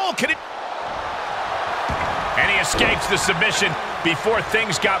he roll? Can he? And he escapes the submission before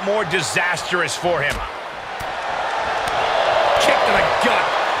things got more disastrous for him. Kick to the gut.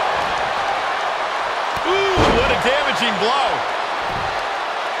 Ooh, what a damaging blow.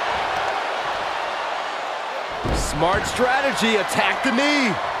 Smart strategy, attack the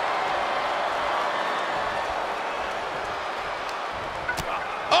knee.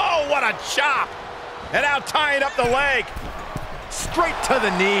 Oh, what a chop! And now tying up the leg. Straight to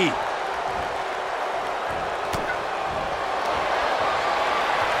the knee.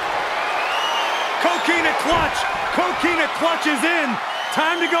 Coquina clutch. Coquina clutch is in.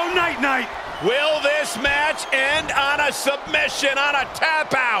 Time to go night-night. Will this match end on a submission, on a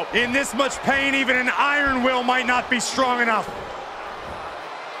tap out? In this much pain, even an iron will might not be strong enough.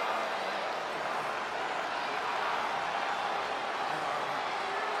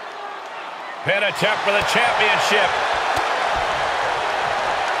 Pin attempt for the championship.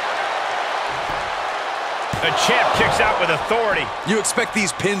 The champ kicks out with authority. You expect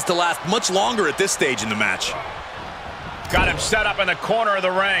these pins to last much longer at this stage in the match. Got him set up in the corner of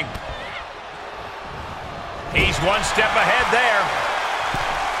the ring. He's one step ahead there.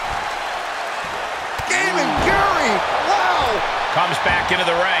 Game and Gary! Wow! Comes back into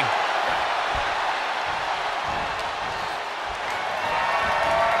the ring.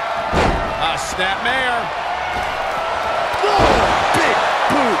 A snapmare. Oh, big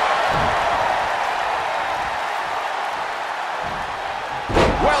boot!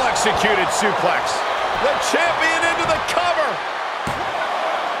 Well-executed suplex. The champion into the cover.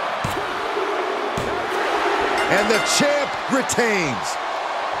 And the champ retains.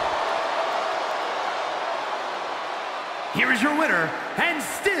 Here is your winner, and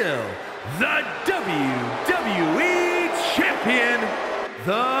still the WWE Champion,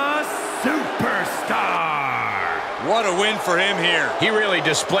 the Superstar. What a win for him here. He really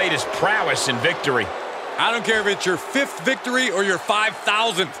displayed his prowess in victory. I don't care if it's your 5th victory or your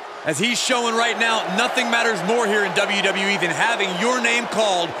 5,000th. As he's showing right now, nothing matters more here in WWE than having your name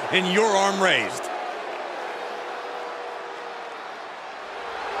called and your arm raised.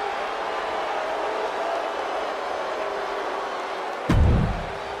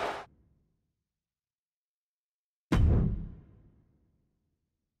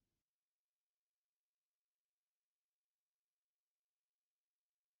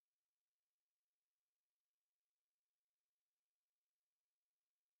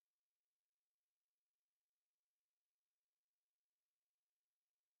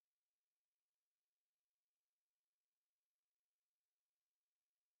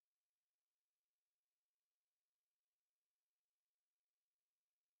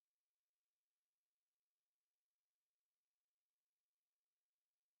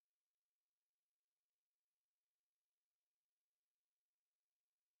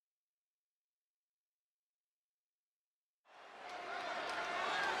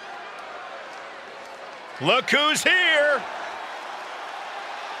 Look who's here.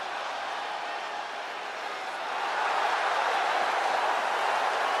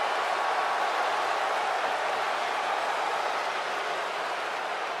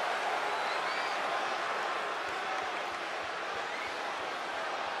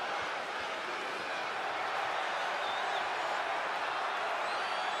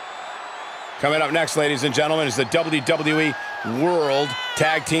 Coming up next, ladies and gentlemen, is the WWE World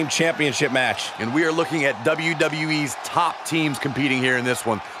Tag Team Championship match. And we are looking at WWE's top teams competing here in this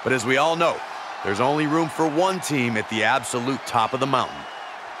one. But as we all know, there's only room for one team at the absolute top of the mountain.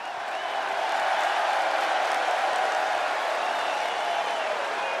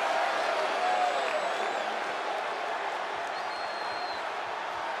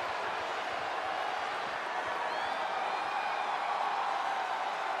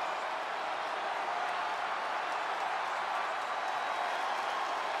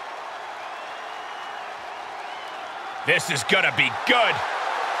 This is gonna be good.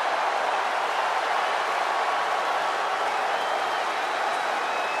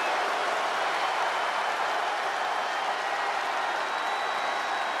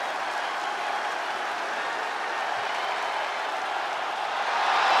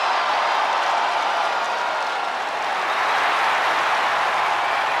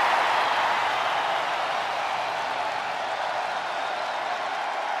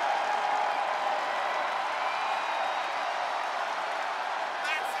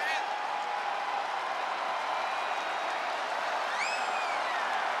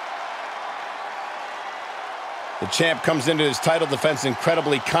 The champ comes into his title defense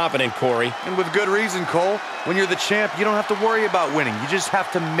incredibly confident, Corey. And with good reason, Cole. When you're the champ, you don't have to worry about winning. You just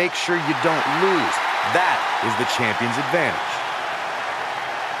have to make sure you don't lose. That is the champion's advantage.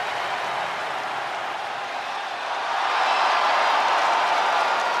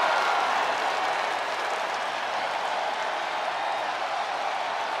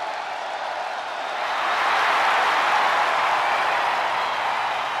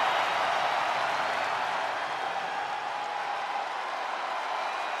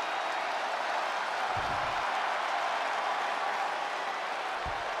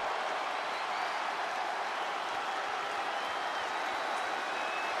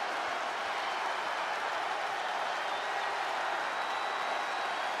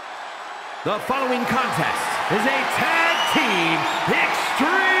 The following contest is a tag team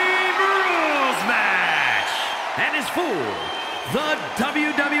Extreme Rules match and is for the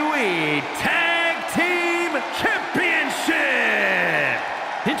WWE Tag Team Championship.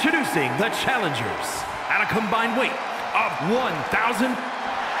 Introducing the challengers at a combined weight of 1,000 and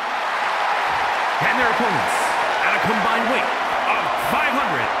their opponents at a combined weight of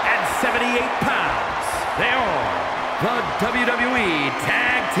 578 pounds. They are the WWE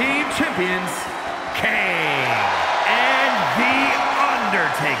Tag Team Champions, Kane and The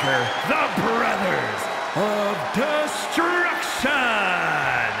Undertaker, the Brothers of Destruction.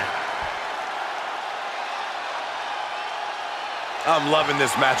 I'm loving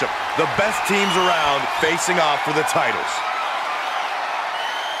this matchup. The best teams around facing off for the titles.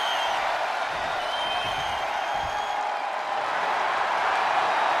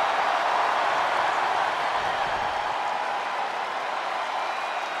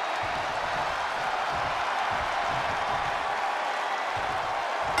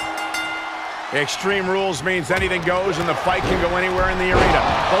 Extreme Rules means anything goes and the fight can go anywhere in the arena,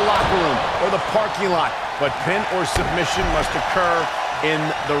 the locker room, or the parking lot. But pin or submission must occur in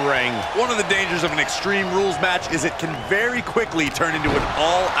the ring. One of the dangers of an Extreme Rules match is it can very quickly turn into an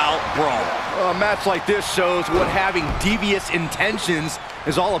all-out brawl. A match like this shows what having devious intentions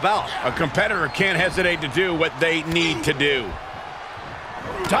is all about. A competitor can't hesitate to do what they need to do.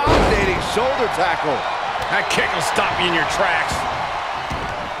 Dominating shoulder tackle. That kick will stop you in your tracks.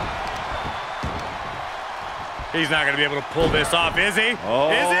 He's not going to be able to pull this off, is he?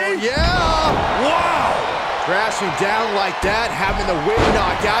 Oh, is he? Yeah! Wow! Crashing down like that, having the wind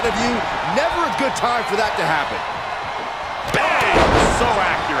knocked out of you, never a good time for that to happen. Bang! So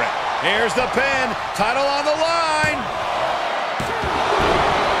accurate. Here's the pin. Title on the line.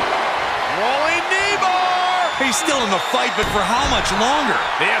 Rolling knee bar. He's still in the fight, but for how much longer?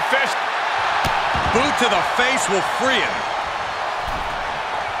 The official. Boot to the face will free him.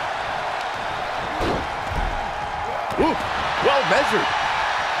 Ooh, well measured.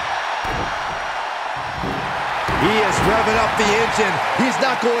 He is revving up the engine. He's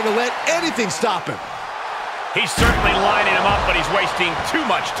not going to let anything stop him. He's certainly lining him up, but he's wasting too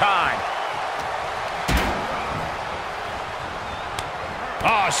much time.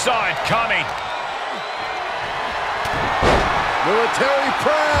 Oh, saw it coming. Military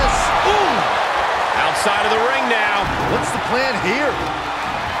press. Ooh! Outside of the ring now. What's the plan here?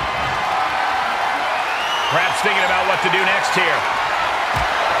 Perhaps thinking about what to do next here.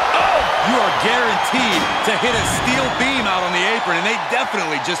 Oh! You are guaranteed to hit a steel beam out on the apron, and they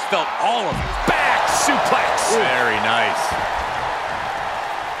definitely just felt all of it. Back suplex. Ooh. Very nice.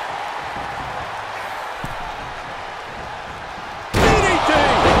 DDT!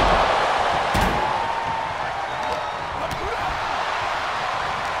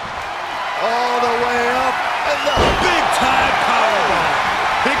 All the way up, and the Big-time powerbomb.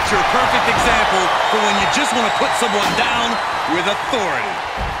 Picture-perfect example for when you just want to put someone down with authority.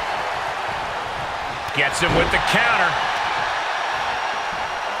 Gets him with the counter.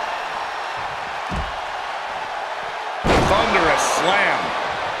 Thunderous slam.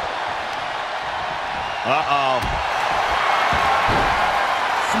 Uh-oh.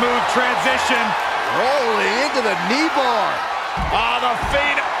 Smooth transition. rolling into the knee bar. Oh, the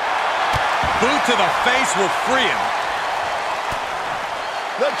feet. Boot to the face will free him.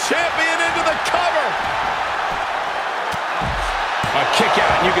 The champion into the cover. A kick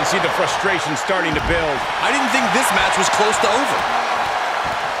out, and you can see the frustration starting to build. I didn't think this match was close to over.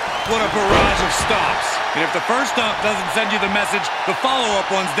 What a barrage of stomps. And if the first stomp doesn't send you the message, the follow-up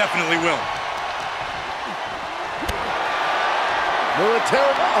ones definitely will.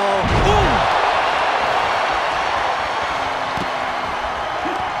 Military. Ooh.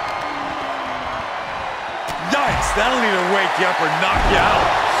 Yikes, that'll either wake you up or knock you out.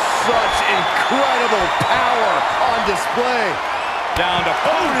 Such incredible power on display. Down to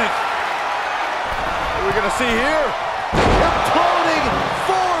opponent. What are we gonna see here? Imploding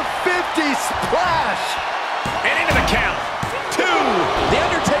 450 splash. And into the count. 2. The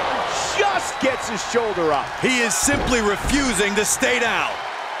Undertaker just gets his shoulder up. He is simply refusing to stay down.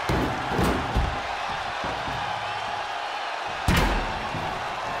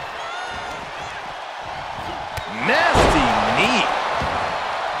 Nasty knee.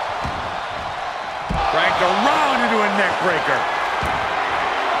 Cranked around into a neck breaker.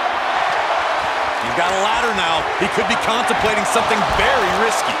 He's got a ladder now. He could be contemplating something very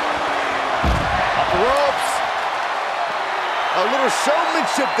risky. Up the ropes. A little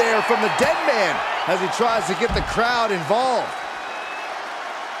showmanship there from the dead man as he tries to get the crowd involved.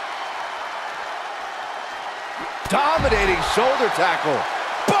 Dominating shoulder tackle.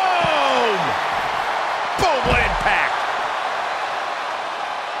 Boom! Boom! Boom, what impact!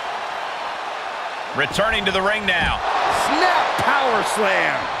 Returning to the ring now. Snap power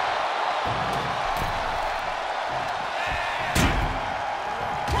slam.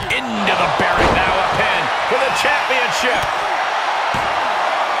 Into the barrel, now a pin for the championship.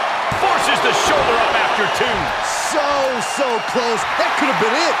 Forces the shoulder up after two. So close. That could have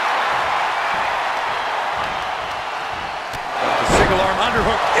been it. The single arm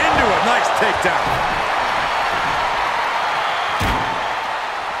underhook into a nice takedown.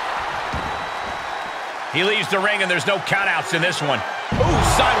 He leaves the ring, and there's no countouts in this one. Ooh,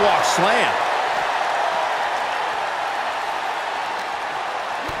 sidewalk slam.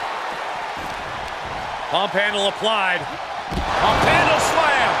 Pump handle applied. Pump handle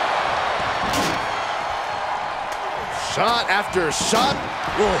slam. Shot after shot.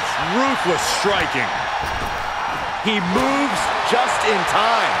 Oof, ruthless striking. He moves just in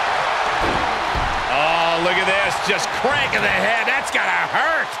time. Oh, look at this. Just cranking the head. That's gotta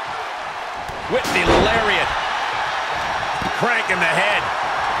hurt. With the lariat. Cranking the head.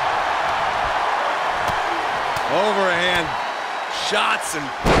 Overhand shots and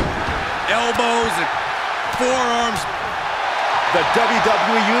elbows and forearms. The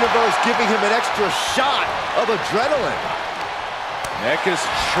WWE Universe giving him an extra shot of adrenaline. Neck is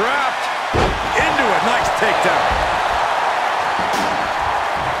trapped into a nice takedown.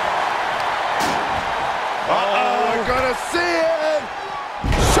 Uh-oh, gonna see it.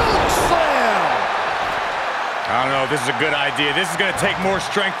 Choke slam. I don't know if this is a good idea. This is going to take more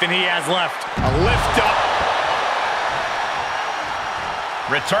strength than he has left. A lift up.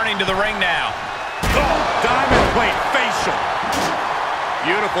 Returning to the ring now. Oh, diamond plate facial.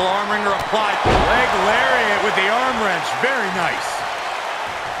 Beautiful arm wringer applied. Leg lariat with the arm wrench. Very nice.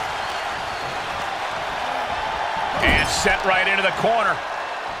 And set right into the corner.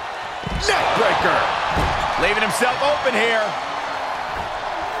 Neck breaker. Leaving himself open here.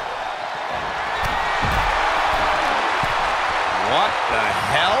 What the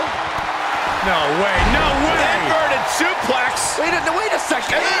hell? No way, no way! Inverted suplex. Wait a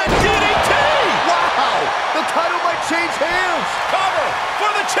second. And DDT! Wow, the title might change hands. Cover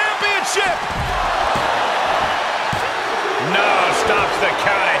for the championship. No, stops the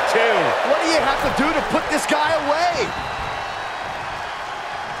count at two. What do you have to do to put this guy away?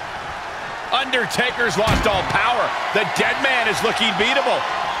 Undertaker's lost all power. The dead man is looking beatable.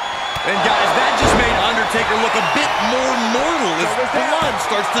 And guys, that just made Undertaker look a bit more mortal as blood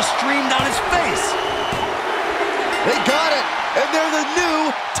starts to stream down his face. They got it, and they're the new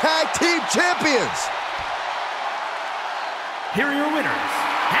tag team champions. Here are your winners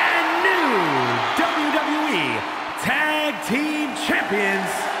and new WWE Tag Team Champions.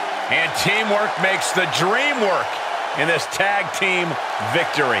 And teamwork makes the dream work in this tag team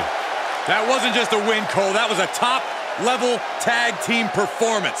victory. That wasn't just a win, Cole. That was a top-level tag team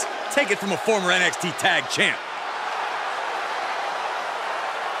performance. Take it from a former NXT tag champ.